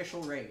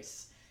unofficial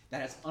race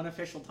that has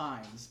unofficial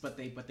times, but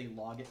they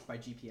log it by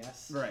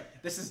GPS. Right.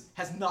 This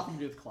has nothing to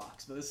do with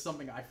clocks, but this is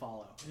something I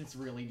follow, and it's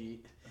really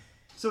neat.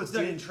 So it's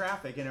done in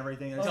traffic and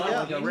everything. It's Oh, not yeah.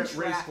 like a race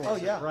course. Oh,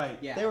 yeah. Right.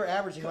 Yeah. They were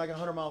averaging like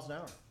 100 miles an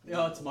hour.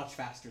 No, it's much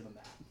faster than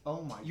that.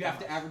 Oh my god. You have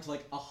to average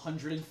like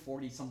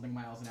 140 something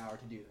miles an hour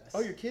to do this. Oh,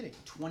 you're kidding.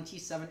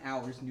 27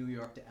 hours New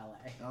York to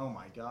LA. Oh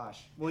my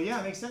gosh. Well, yeah,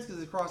 it makes sense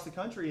because across the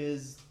country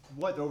is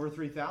what, over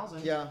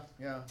 3,000? Yeah.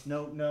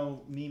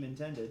 No meme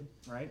intended,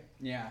 right?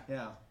 Yeah.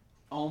 Yeah.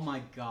 Oh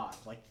my god.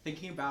 Like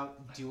thinking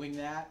about doing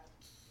that,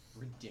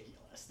 ridiculous.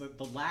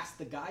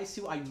 The guys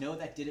who I know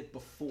that did it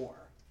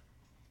before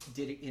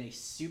did it in a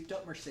souped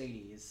up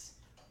Mercedes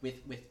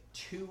with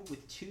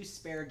two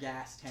spare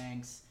gas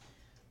tanks,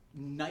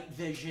 night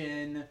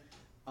vision,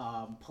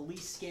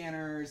 police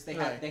scanners. They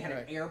had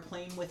an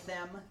airplane with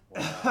them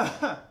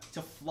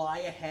to fly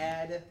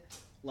ahead.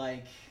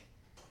 Like,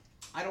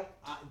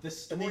 the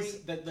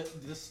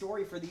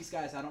story for these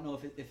guys, I don't know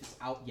if it's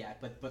out yet,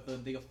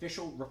 but the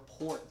official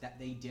report that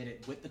they did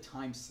it with the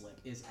time slip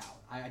is out.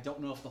 I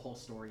don't know if the whole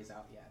story is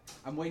out yet.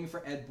 I'm waiting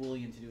for Ed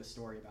Bullion to do a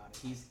story about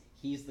it.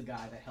 He's the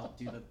guy that helped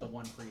do the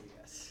one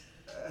previous.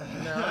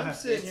 Now I'm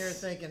sitting here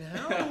thinking,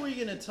 how are we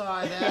going to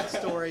tie that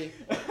story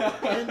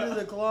into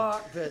the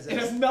clock business? It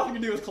has nothing to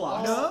do with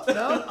clocks.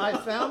 No, I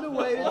found a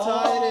way to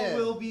tie it in.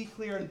 All will be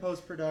clear in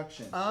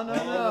post-production. Oh,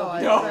 no,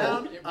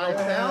 I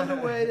found a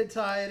way to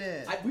tie it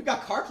in. We've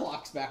got car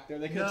clocks back there.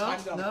 They could have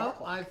timed it on the car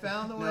clock. I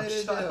found the way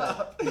to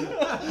do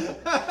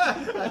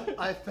it.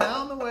 I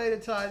found the way to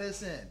tie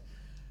this in.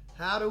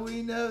 How do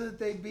we know that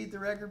they beat the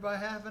record by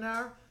half an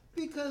hour?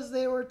 Because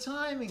they were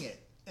timing it.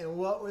 And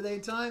what were they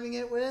timing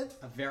it with?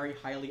 A very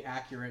highly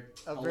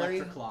accurate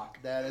electric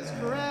clock. That is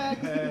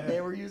correct. They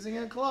were using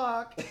a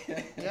clock.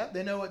 Yep,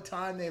 they know what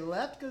time they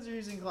left because they're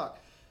using a clock.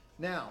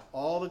 Now,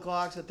 all the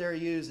clocks that they're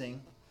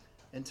using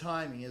and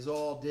timing is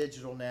all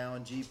digital now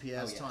and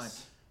GPS time.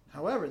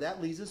 However,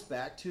 that leads us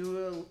back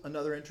to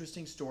another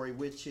interesting story,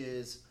 which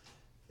is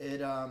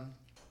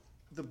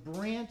the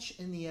branch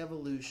in the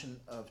evolution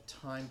of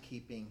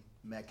timekeeping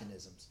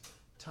mechanisms,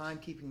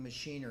 timekeeping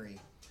machinery.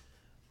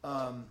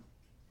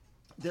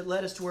 That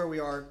led us to where we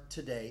are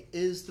today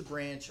is the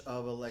branch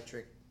of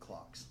electric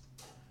clocks,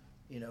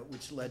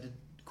 which led to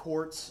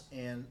quartz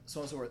and so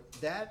on and so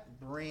forth. That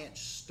branch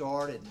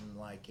started in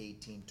like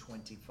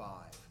 1825.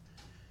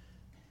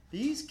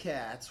 These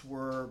cats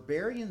were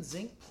burying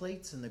zinc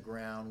plates in the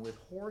ground with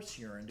horse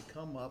urine to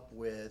come up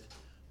with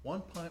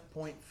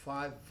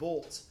 1.5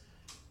 volts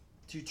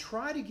to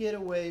try to get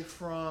away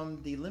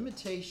from the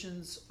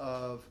limitations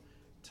of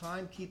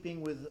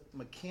timekeeping with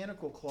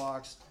mechanical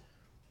clocks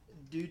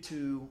due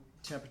to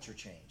temperature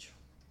change.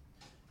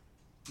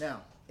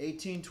 Now,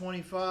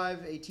 1825,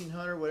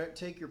 1800, whatever,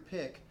 take your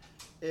pick.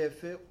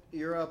 If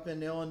you're up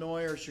in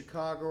Illinois or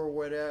Chicago or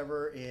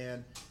whatever,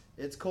 and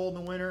it's cold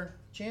in the winter,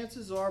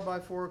 chances are by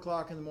 4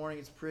 o'clock in the morning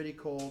it's pretty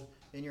cold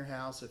in your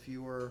house if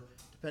you were,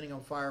 depending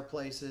on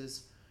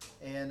fireplaces.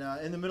 And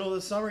in the middle of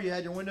the summer, you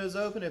had your windows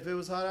open. If it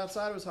was hot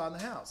outside, it was hot in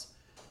the house.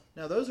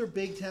 Now, those are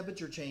big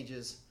temperature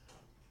changes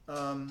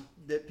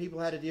that people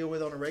had to deal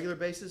with on a regular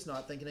basis,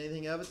 not thinking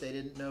anything of it. They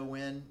didn't know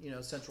when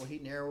central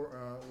heat and air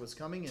was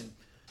coming,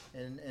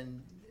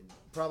 and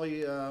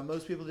probably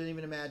most people didn't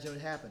even imagine it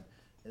would happen.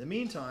 In the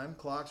meantime,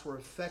 clocks were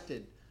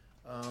affected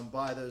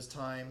by those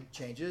time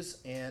changes,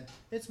 and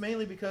it's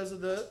mainly because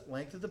of the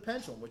length of the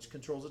pendulum, which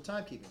controls the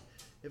timekeeping.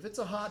 If it's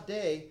a hot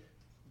day,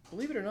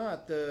 believe it or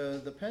not,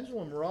 the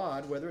pendulum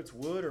rod, whether it's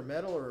wood or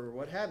metal or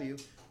what have you,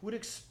 would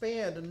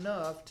expand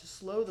enough to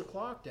slow the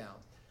clock down.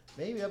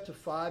 Maybe up to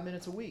 5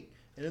 minutes a week.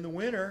 And in the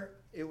winter,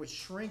 it would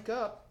shrink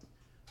up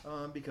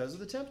because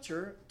of the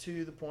temperature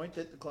to the point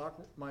that the clock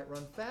might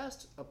run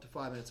fast up to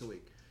 5 minutes a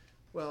week.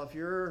 Well, if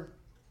you're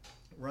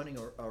running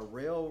a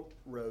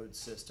railroad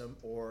system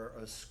or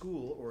a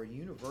school or a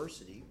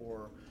university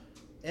or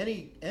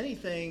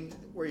anything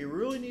where you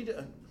really need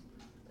to,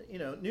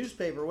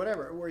 newspaper,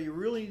 whatever, where you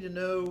really need to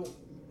know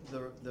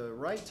the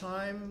right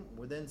time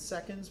within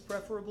seconds,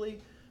 preferably,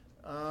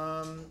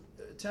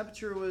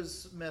 temperature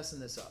was messing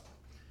this up.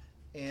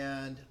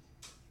 And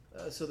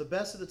so the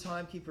best of the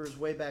timekeepers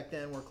way back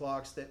then were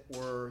clocks that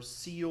were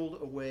sealed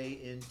away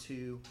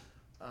into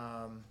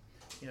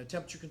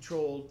temperature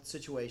controlled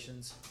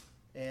situations,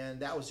 and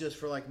that was just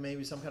for like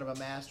maybe some kind of a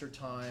master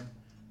time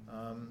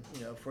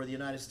for the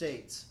United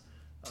States.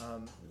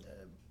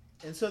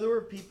 And so there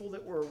were people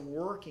that were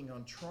working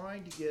on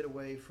trying to get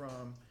away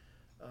from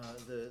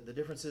the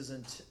differences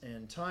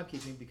in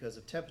timekeeping because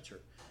of temperature.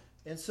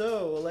 And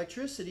so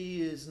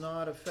electricity is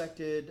not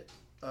affected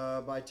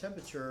by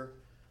temperature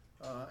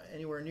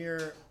anywhere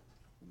near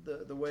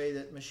the way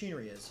that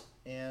machinery is.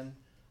 And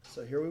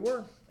so here we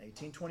were,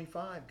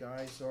 1825.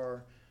 Guys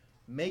are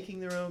making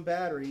their own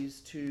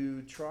batteries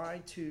to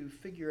try to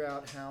figure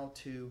out how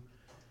to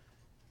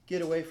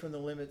get away from the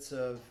limits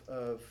of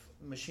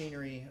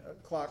machinery,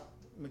 clock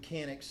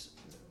mechanics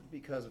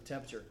because of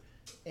temperature.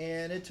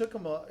 And it took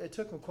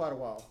them quite a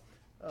while.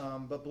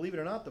 But believe it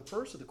or not, the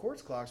first of the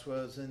quartz clocks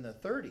was in the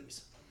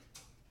 30s.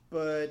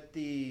 But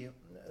the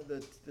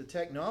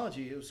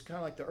technology, it was kind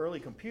of like the early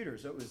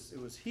computers. It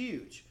was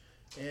huge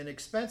and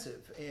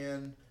expensive,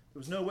 and there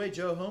was no way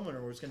Joe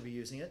Homeowner was going to be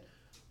using it.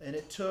 And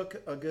it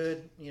took a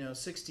good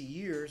 60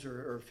 years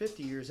or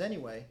 50 years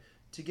anyway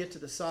to get to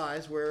the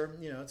size where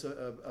it's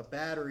a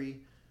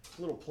battery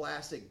little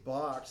plastic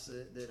box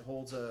that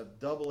holds a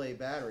AA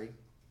battery,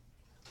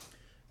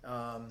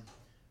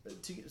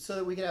 so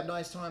that we could have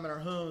nice time in our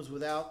homes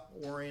without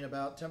worrying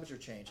about temperature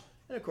change.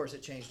 And of course,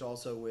 it changed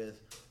also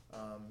with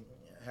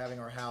having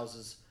our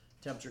houses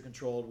temperature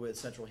controlled with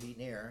central heat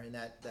and air, and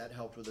that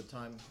helped with the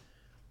time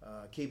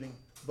keeping.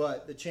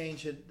 But the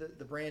change,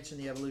 the branch in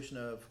the evolution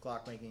of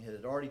clockmaking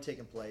had already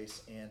taken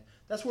place, and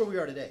that's where we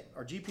are today.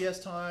 Our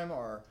GPS time,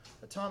 our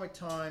atomic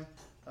time,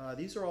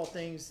 these are all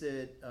things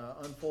that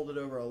unfolded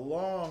over a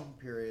long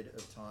period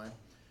of time,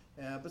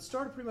 but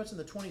started pretty much in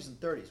the 20s and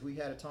 30s. We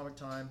had atomic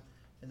time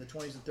in the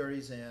 20s and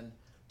 30s, and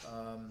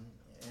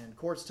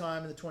quartz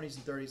time in the 20s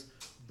and 30s,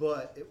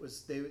 but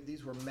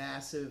these were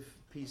massive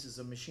pieces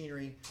of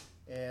machinery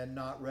and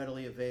not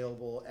readily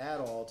available at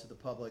all to the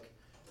public.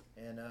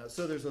 And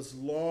so there's this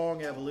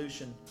long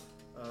evolution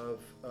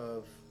of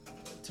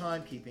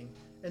timekeeping,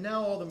 and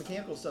now all the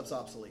mechanical stuff's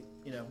obsolete.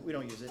 We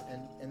don't use it,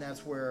 and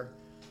that's where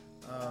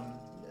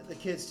the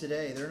kids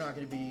today, they're not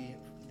going to be,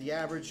 the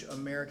average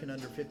American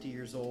under 50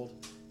 years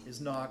old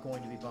is not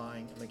going to be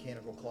buying a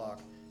mechanical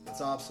clock.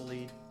 It's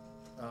obsolete.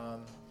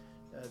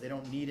 They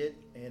don't need it,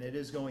 and it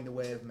is going the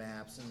way of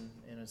maps and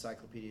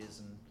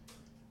encyclopedias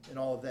and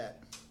all of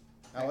that.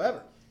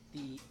 However,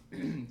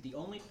 the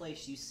only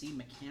place you see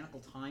mechanical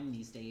time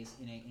these days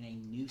in a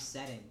new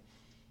setting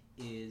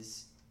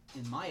is,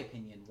 in my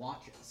opinion,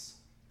 watches.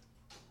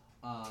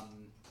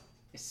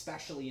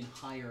 Especially in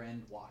higher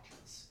end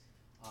watches.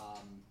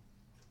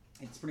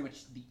 It's pretty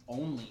much the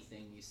only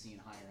thing you see in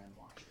higher end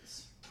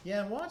watches.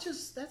 Yeah, and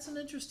watches, that's an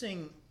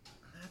interesting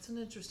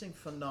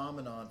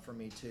phenomenon for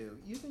me too.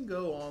 You can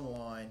go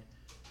online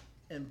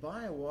and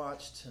buy a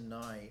watch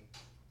tonight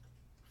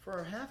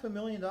for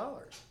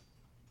 $500,000.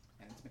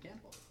 And it's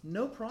mechanical.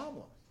 No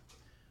problem.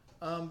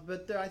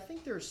 But I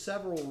think there are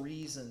several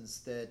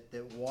reasons that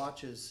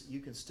watches,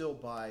 you can still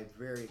buy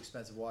very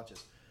expensive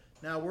watches.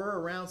 Now, we're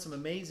around some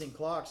amazing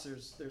clocks.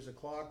 There's a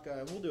clock,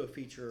 we'll do a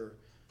feature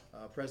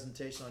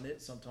presentation on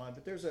it sometime,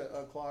 but there's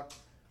a clock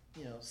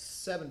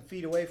 7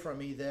 feet away from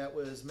me that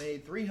was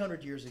made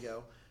 300 years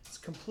ago. It's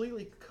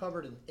completely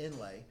covered in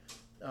inlay.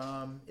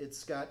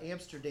 It's got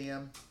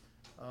Amsterdam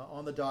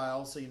on the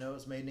dial, so you know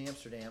it's made in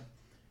Amsterdam.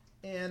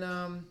 And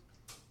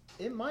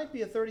it might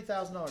be a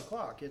 $30,000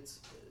 clock.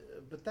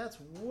 But that's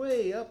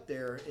way up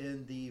there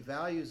in the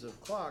values of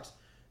clocks.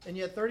 And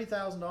yet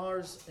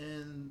 $30,000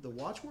 in the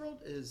watch world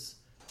is,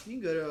 you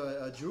can go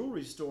to a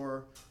jewelry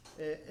store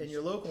in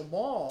your local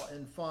mall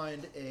and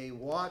find a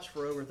watch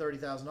for over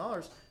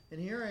 $30,000. And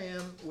here I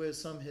am with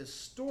some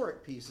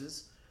historic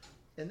pieces,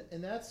 and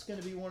that's going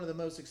to be one of the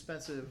most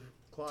expensive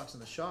clocks in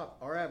the shop.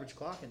 Our average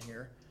clock in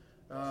here,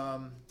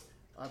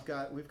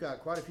 we've got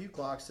quite a few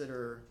clocks that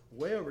are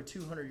way over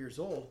 200 years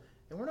old,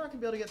 and we're not going to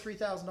be able to get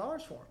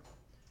 $3,000 for them.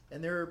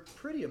 And they're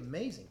pretty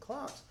amazing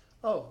clocks.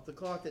 Oh, the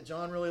clock that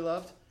John really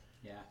loved,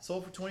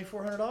 sold for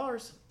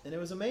 $2,400, and it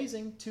was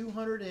amazing.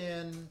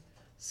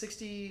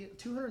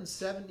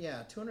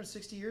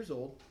 260 years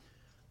old,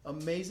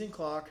 amazing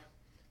clock.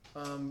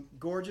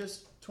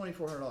 Gorgeous,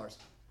 $2,400,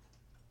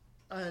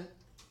 and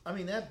I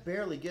mean that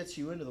barely gets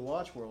you into the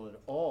watch world at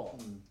all.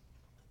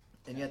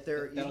 And yet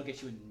that'll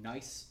get you a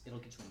nice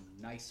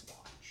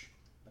watch,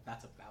 but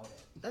that's about it.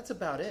 That's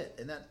about it.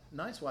 And that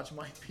nice watch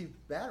might be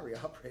battery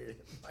operated.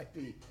 It might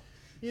be,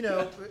 I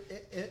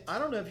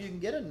don't know if you can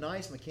get a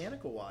nice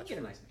mechanical watch. You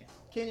can get a nice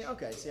mechanical watch. Can you?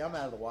 Okay, see, I'm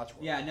out of the watch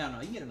world. Yeah, no,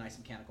 you can get a nice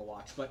mechanical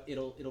watch, but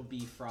it'll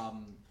be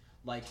from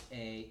like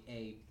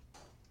a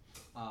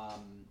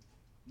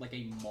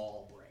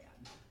mall brand.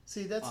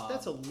 See,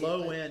 that's a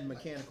low-end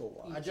mechanical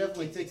watch. I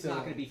definitely think it's not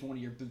going to be for one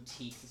of your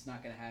boutiques. It's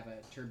not going to have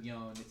a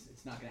tourbillon.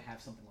 It's not going to have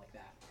something like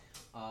that.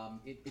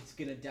 It's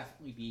going to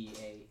definitely be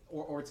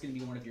or it's going to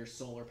be one of your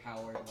solar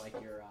powered, like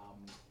your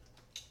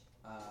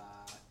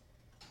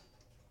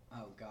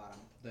oh god,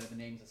 the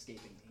name's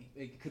escaping me.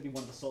 It could be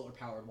one of the solar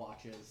powered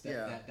watches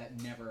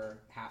that never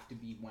have to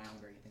be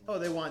wound or anything. Oh,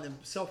 they wind them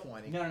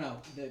self-winding.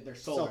 No, they're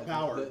solar.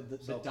 Self-powered.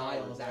 The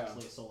dial is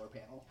actually a solar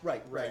panel.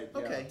 Right. Right,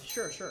 Okay,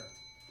 yeah. sure.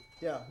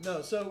 Yeah,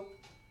 no, so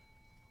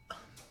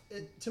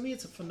to me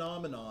it's a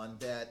phenomenon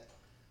that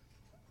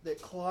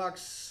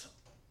clocks,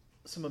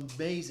 some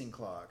amazing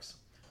clocks,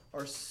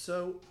 are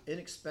so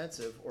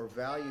inexpensive or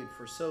valued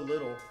for so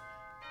little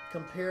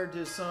compared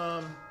to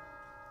some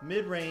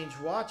mid-range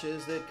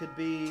watches that could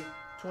be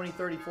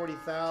 $20,000,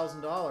 $30,000,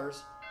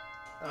 $40,000.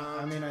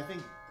 I mean, I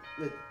think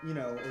that,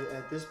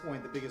 at this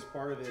point, the biggest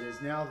part of it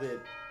is now that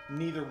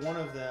neither one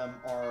of them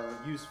are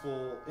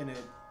useful in a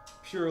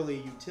purely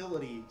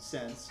utility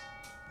sense.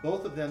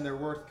 Both of them, their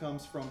worth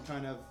comes from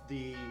kind of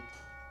the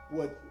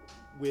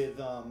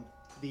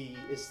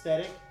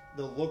aesthetic,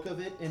 the look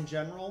of it in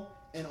general,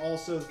 and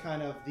also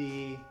kind of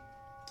the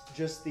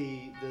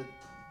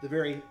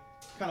very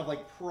kind of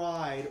like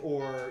pride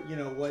or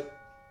what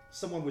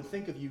someone would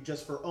think of you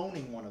just for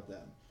owning one of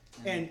them.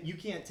 Mm-hmm. And you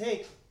can't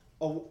take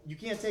a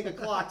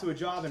clock to a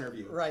job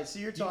interview. Right. So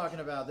you're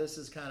talking about this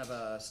is kind of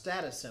a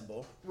status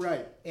symbol,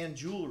 right? And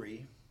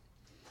jewelry.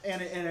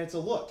 And it's a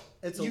look.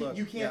 It's a you, look.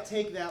 You can't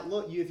take that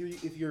look.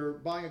 If you're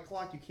buying a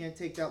clock, you can't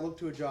take that look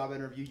to a job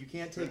interview. You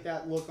can't take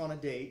that look on a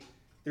date.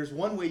 There's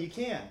one way you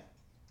can,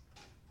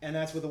 and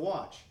that's with a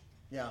watch.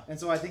 Yeah. And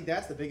so I think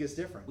that's the biggest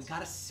difference. We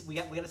gotta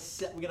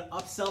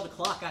upsell the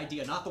clock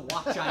idea, not the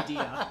watch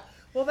idea.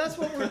 Well, that's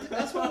what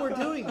we're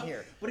doing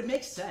here. But it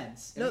makes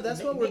sense. No,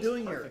 that's what we're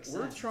doing here. Perfect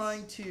We're sense.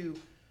 trying to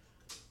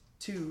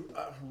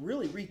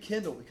really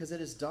rekindle, because it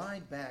has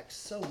died back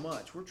so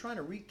much. We're trying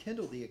to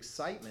rekindle the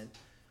excitement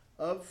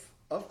of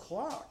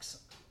clocks,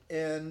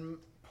 and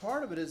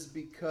part of it is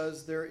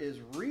because there is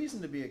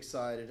reason to be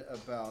excited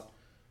about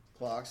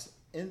clocks,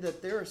 in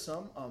that there are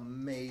some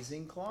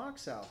amazing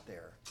clocks out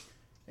there,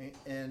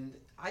 and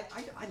I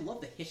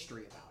love the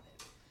history about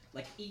it.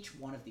 Like, each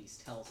one of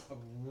these tells a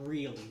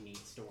really neat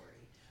story.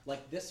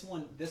 Like this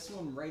one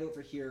right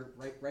over here,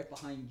 right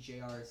behind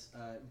JR's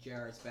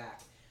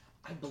back,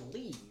 I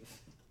believe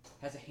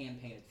has a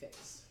hand painted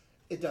face.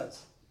 it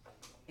does.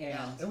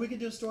 And we can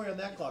do a story on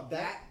that clock.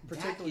 That that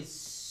particularly, is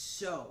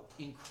so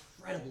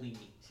incredibly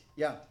neat.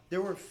 yeah,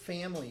 there were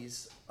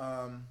families,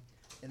 and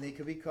they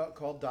could be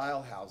called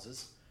dial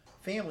houses.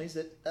 Families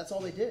that's all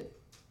they did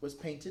was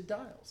painted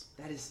dials.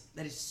 That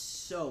is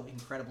so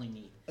incredibly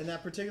neat. And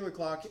that particular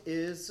clock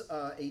is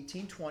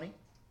 1820,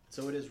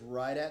 so it is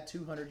right at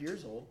 200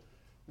 years old.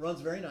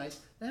 Runs very nice.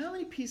 Now, how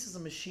many pieces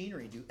of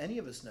machinery do any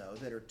of us know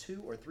that are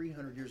 200 or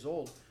 300 years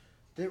old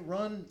that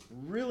run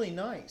really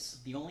nice?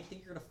 The only thing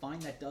you're gonna find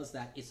that does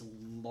that is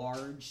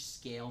large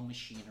scale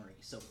machinery.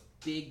 So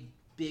big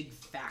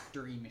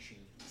factory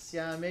machines.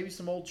 Yeah, maybe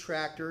some old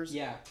tractors.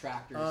 Yeah,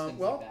 tractors. Things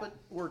Well, like that.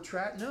 but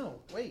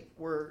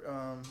were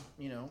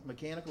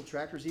mechanical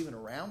tractors even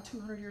around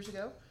 200 years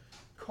ago?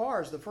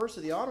 Cars, the first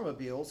of the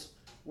automobiles,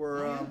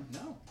 were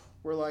no.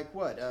 were like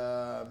what,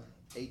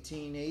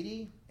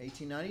 1880,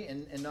 1890,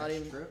 and not That's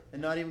even true.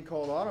 and not even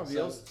called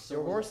automobiles. So they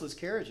were we're- horseless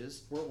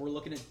carriages, We're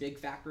looking at big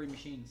factory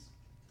machines,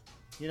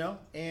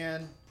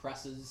 and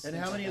presses. and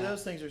things how like many of that.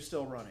 those things are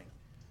still running?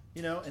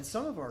 And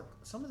some of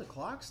the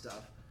clock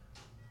stuff.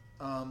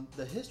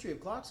 The history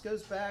of clocks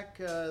goes back.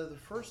 The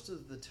first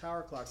of the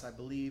tower clocks, I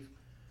believe,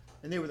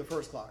 and they were the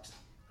first clocks,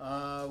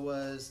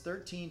 was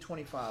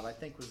 1325. I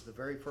think was the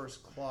very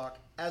first clock,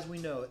 as we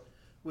know it,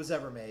 was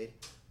ever made.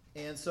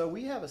 And so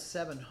we have a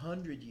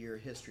 700-year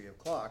history of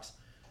clocks,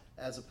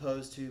 as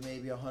opposed to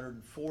maybe a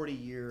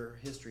 140-year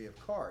history of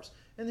cars.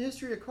 And the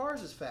history of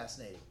cars is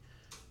fascinating.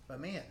 But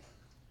man,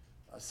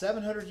 a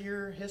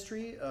 700-year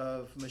history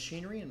of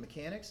machinery and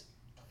mechanics,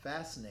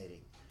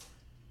 fascinating.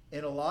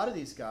 And a lot of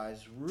these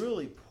guys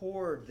really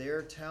poured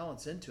their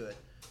talents into it.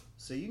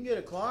 So you can get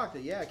a clock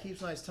that, it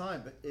keeps nice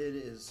time, but it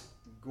is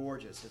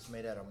gorgeous. It's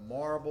made out of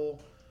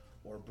marble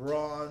or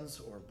bronze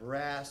or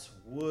brass,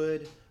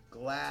 wood,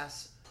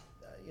 glass,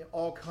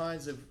 all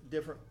kinds of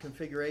different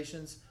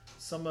configurations.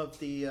 Some of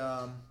the,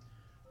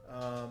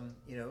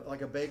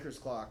 like a baker's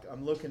clock.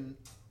 I'm looking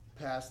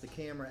past the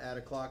camera at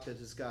a clock that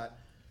has got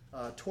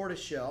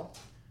tortoise shell,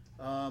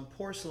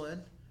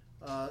 porcelain,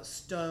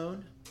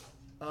 stone,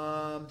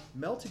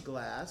 melted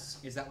glass.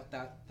 Is that what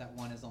that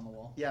one is on the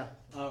wall? Yeah,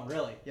 Oh,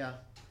 really? yeah.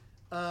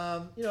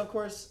 Of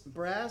course,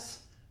 brass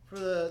for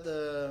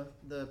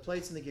the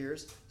plates and the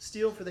gears,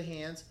 steel for the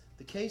hands.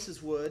 The case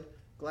is wood,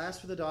 glass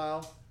for the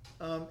dial,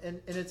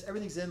 and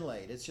everything's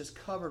inlaid. It's just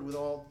covered with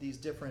all these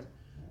different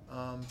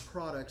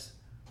products,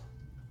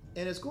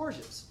 and it's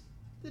gorgeous.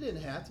 It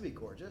didn't have to be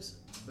gorgeous,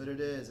 but it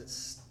is. It's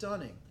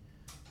stunning.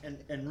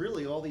 And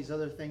really all these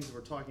other things that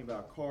we're talking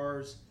about,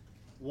 cars,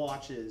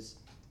 watches,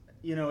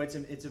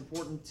 it's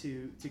important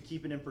to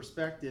keep it in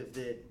perspective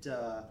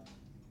that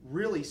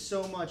really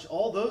so much,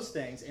 all those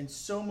things and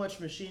so much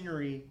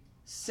machinery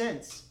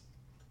since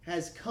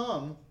has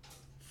come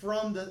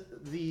from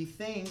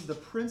the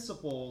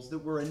principles that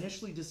were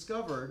initially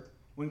discovered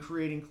when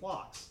creating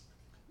clocks.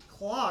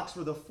 Clocks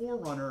were the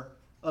forerunner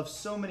of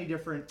so many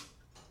different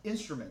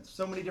instruments,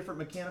 so many different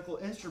mechanical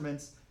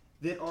instruments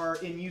that are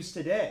in use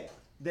today,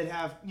 that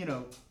have,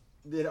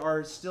 that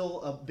are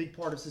still a big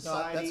part of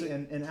society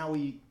and how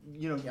we,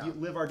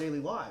 live our daily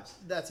lives.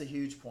 That's a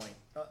huge point.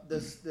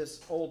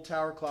 This old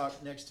tower clock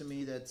next to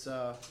me that's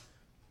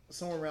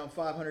somewhere around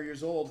 500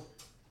 years old,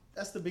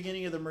 that's the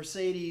beginning of the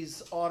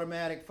Mercedes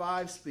automatic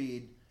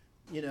 5-speed.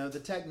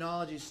 The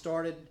technology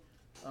started,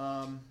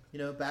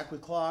 back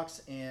with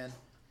clocks, and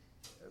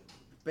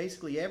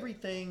basically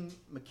everything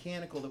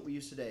mechanical that we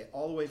use today,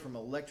 all the way from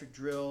electric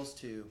drills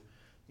to,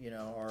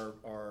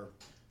 our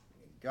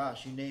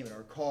gosh, you name it,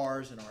 our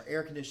cars and our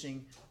air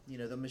conditioning,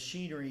 the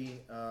machinery,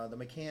 the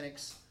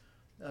mechanics,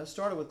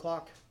 started with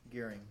clock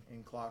gearing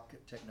and clock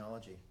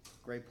technology.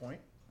 Great point.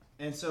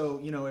 And so,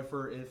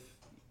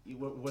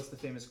 what's the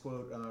famous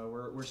quote?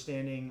 We're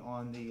standing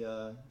on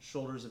the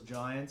shoulders of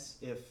giants.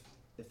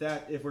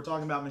 If we're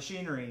talking about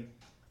machinery,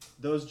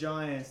 those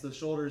giants, the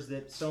shoulders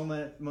that so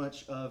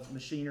much of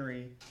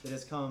machinery that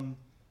has come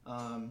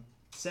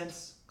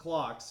since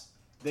clocks,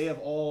 they have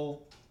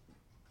all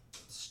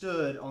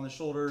stood on the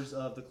shoulders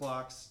of the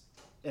clocks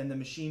and the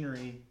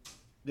machinery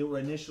that were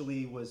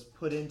initially was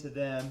put into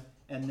them,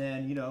 and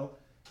then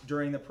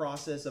during the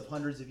process of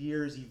hundreds of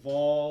years,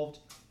 evolved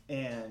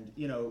and,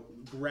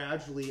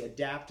 gradually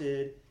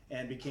adapted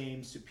and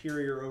became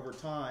superior over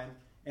time.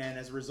 And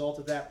as a result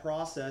of that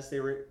process, they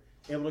were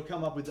able to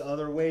come up with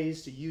other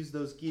ways to use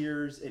those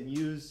gears and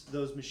use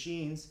those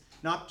machines,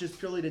 not just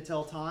purely to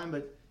tell time,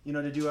 but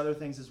to do other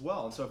things as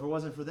well. And so if it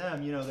wasn't for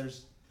them,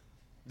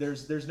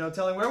 there's no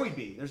telling where we'd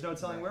be. There's no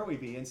telling where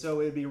we'd be. And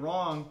so it'd be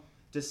wrong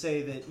to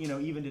say that,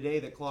 even today,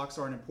 that clocks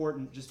aren't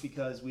important just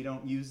because we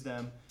don't use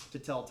them to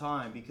tell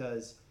time,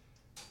 because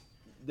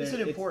it's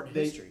an important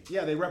history.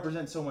 Yeah, they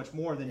represent so much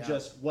more than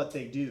just what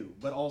they do,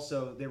 but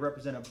also they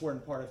represent an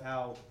important part of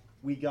how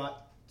we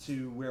got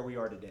to where we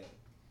are today.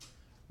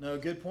 No,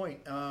 good point.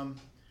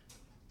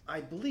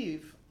 I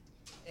believe,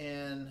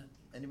 and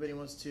anybody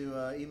wants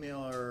to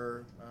email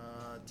or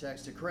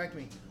text to correct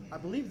me, I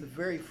believe the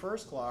very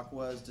first clock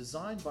was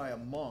designed by a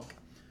monk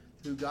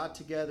who got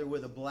together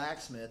with a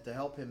blacksmith to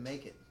help him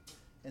make it.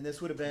 And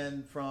this would have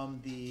been from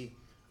the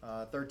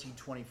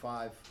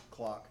 1325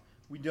 clock.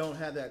 We don't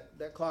have that.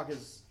 That clock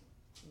is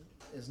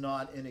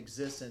not in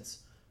existence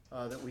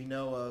that we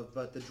know of,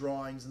 but the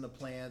drawings and the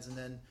plans, and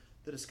then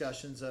the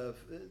discussions of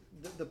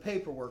the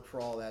paperwork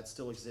for all that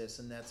still exists,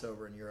 and that's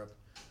over in Europe.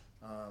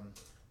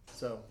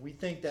 So we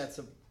think that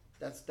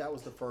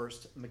was the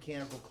first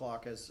mechanical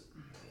clock as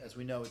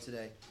we know it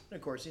today. And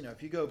of course,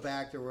 if you go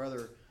back, there were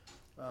other.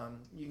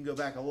 You can go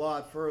back a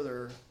lot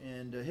further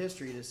into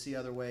history to see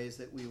other ways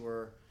that we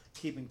were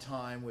keeping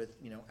time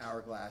with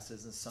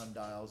hourglasses and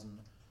sundials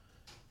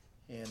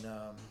and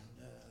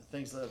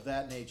things of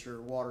that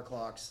nature, water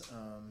clocks.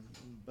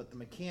 But the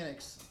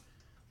mechanics,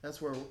 that's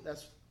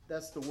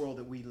the world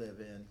that we live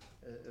in,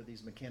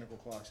 these mechanical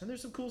clocks. And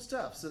there's some cool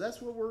stuff. So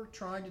that's what we're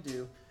trying to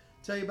do.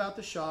 Tell you about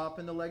the shop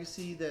and the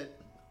legacy that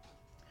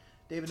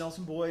David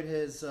Nelson Boyd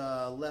has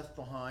left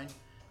behind,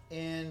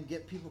 and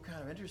get people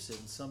kind of interested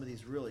in some of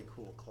these really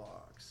cool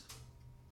clocks.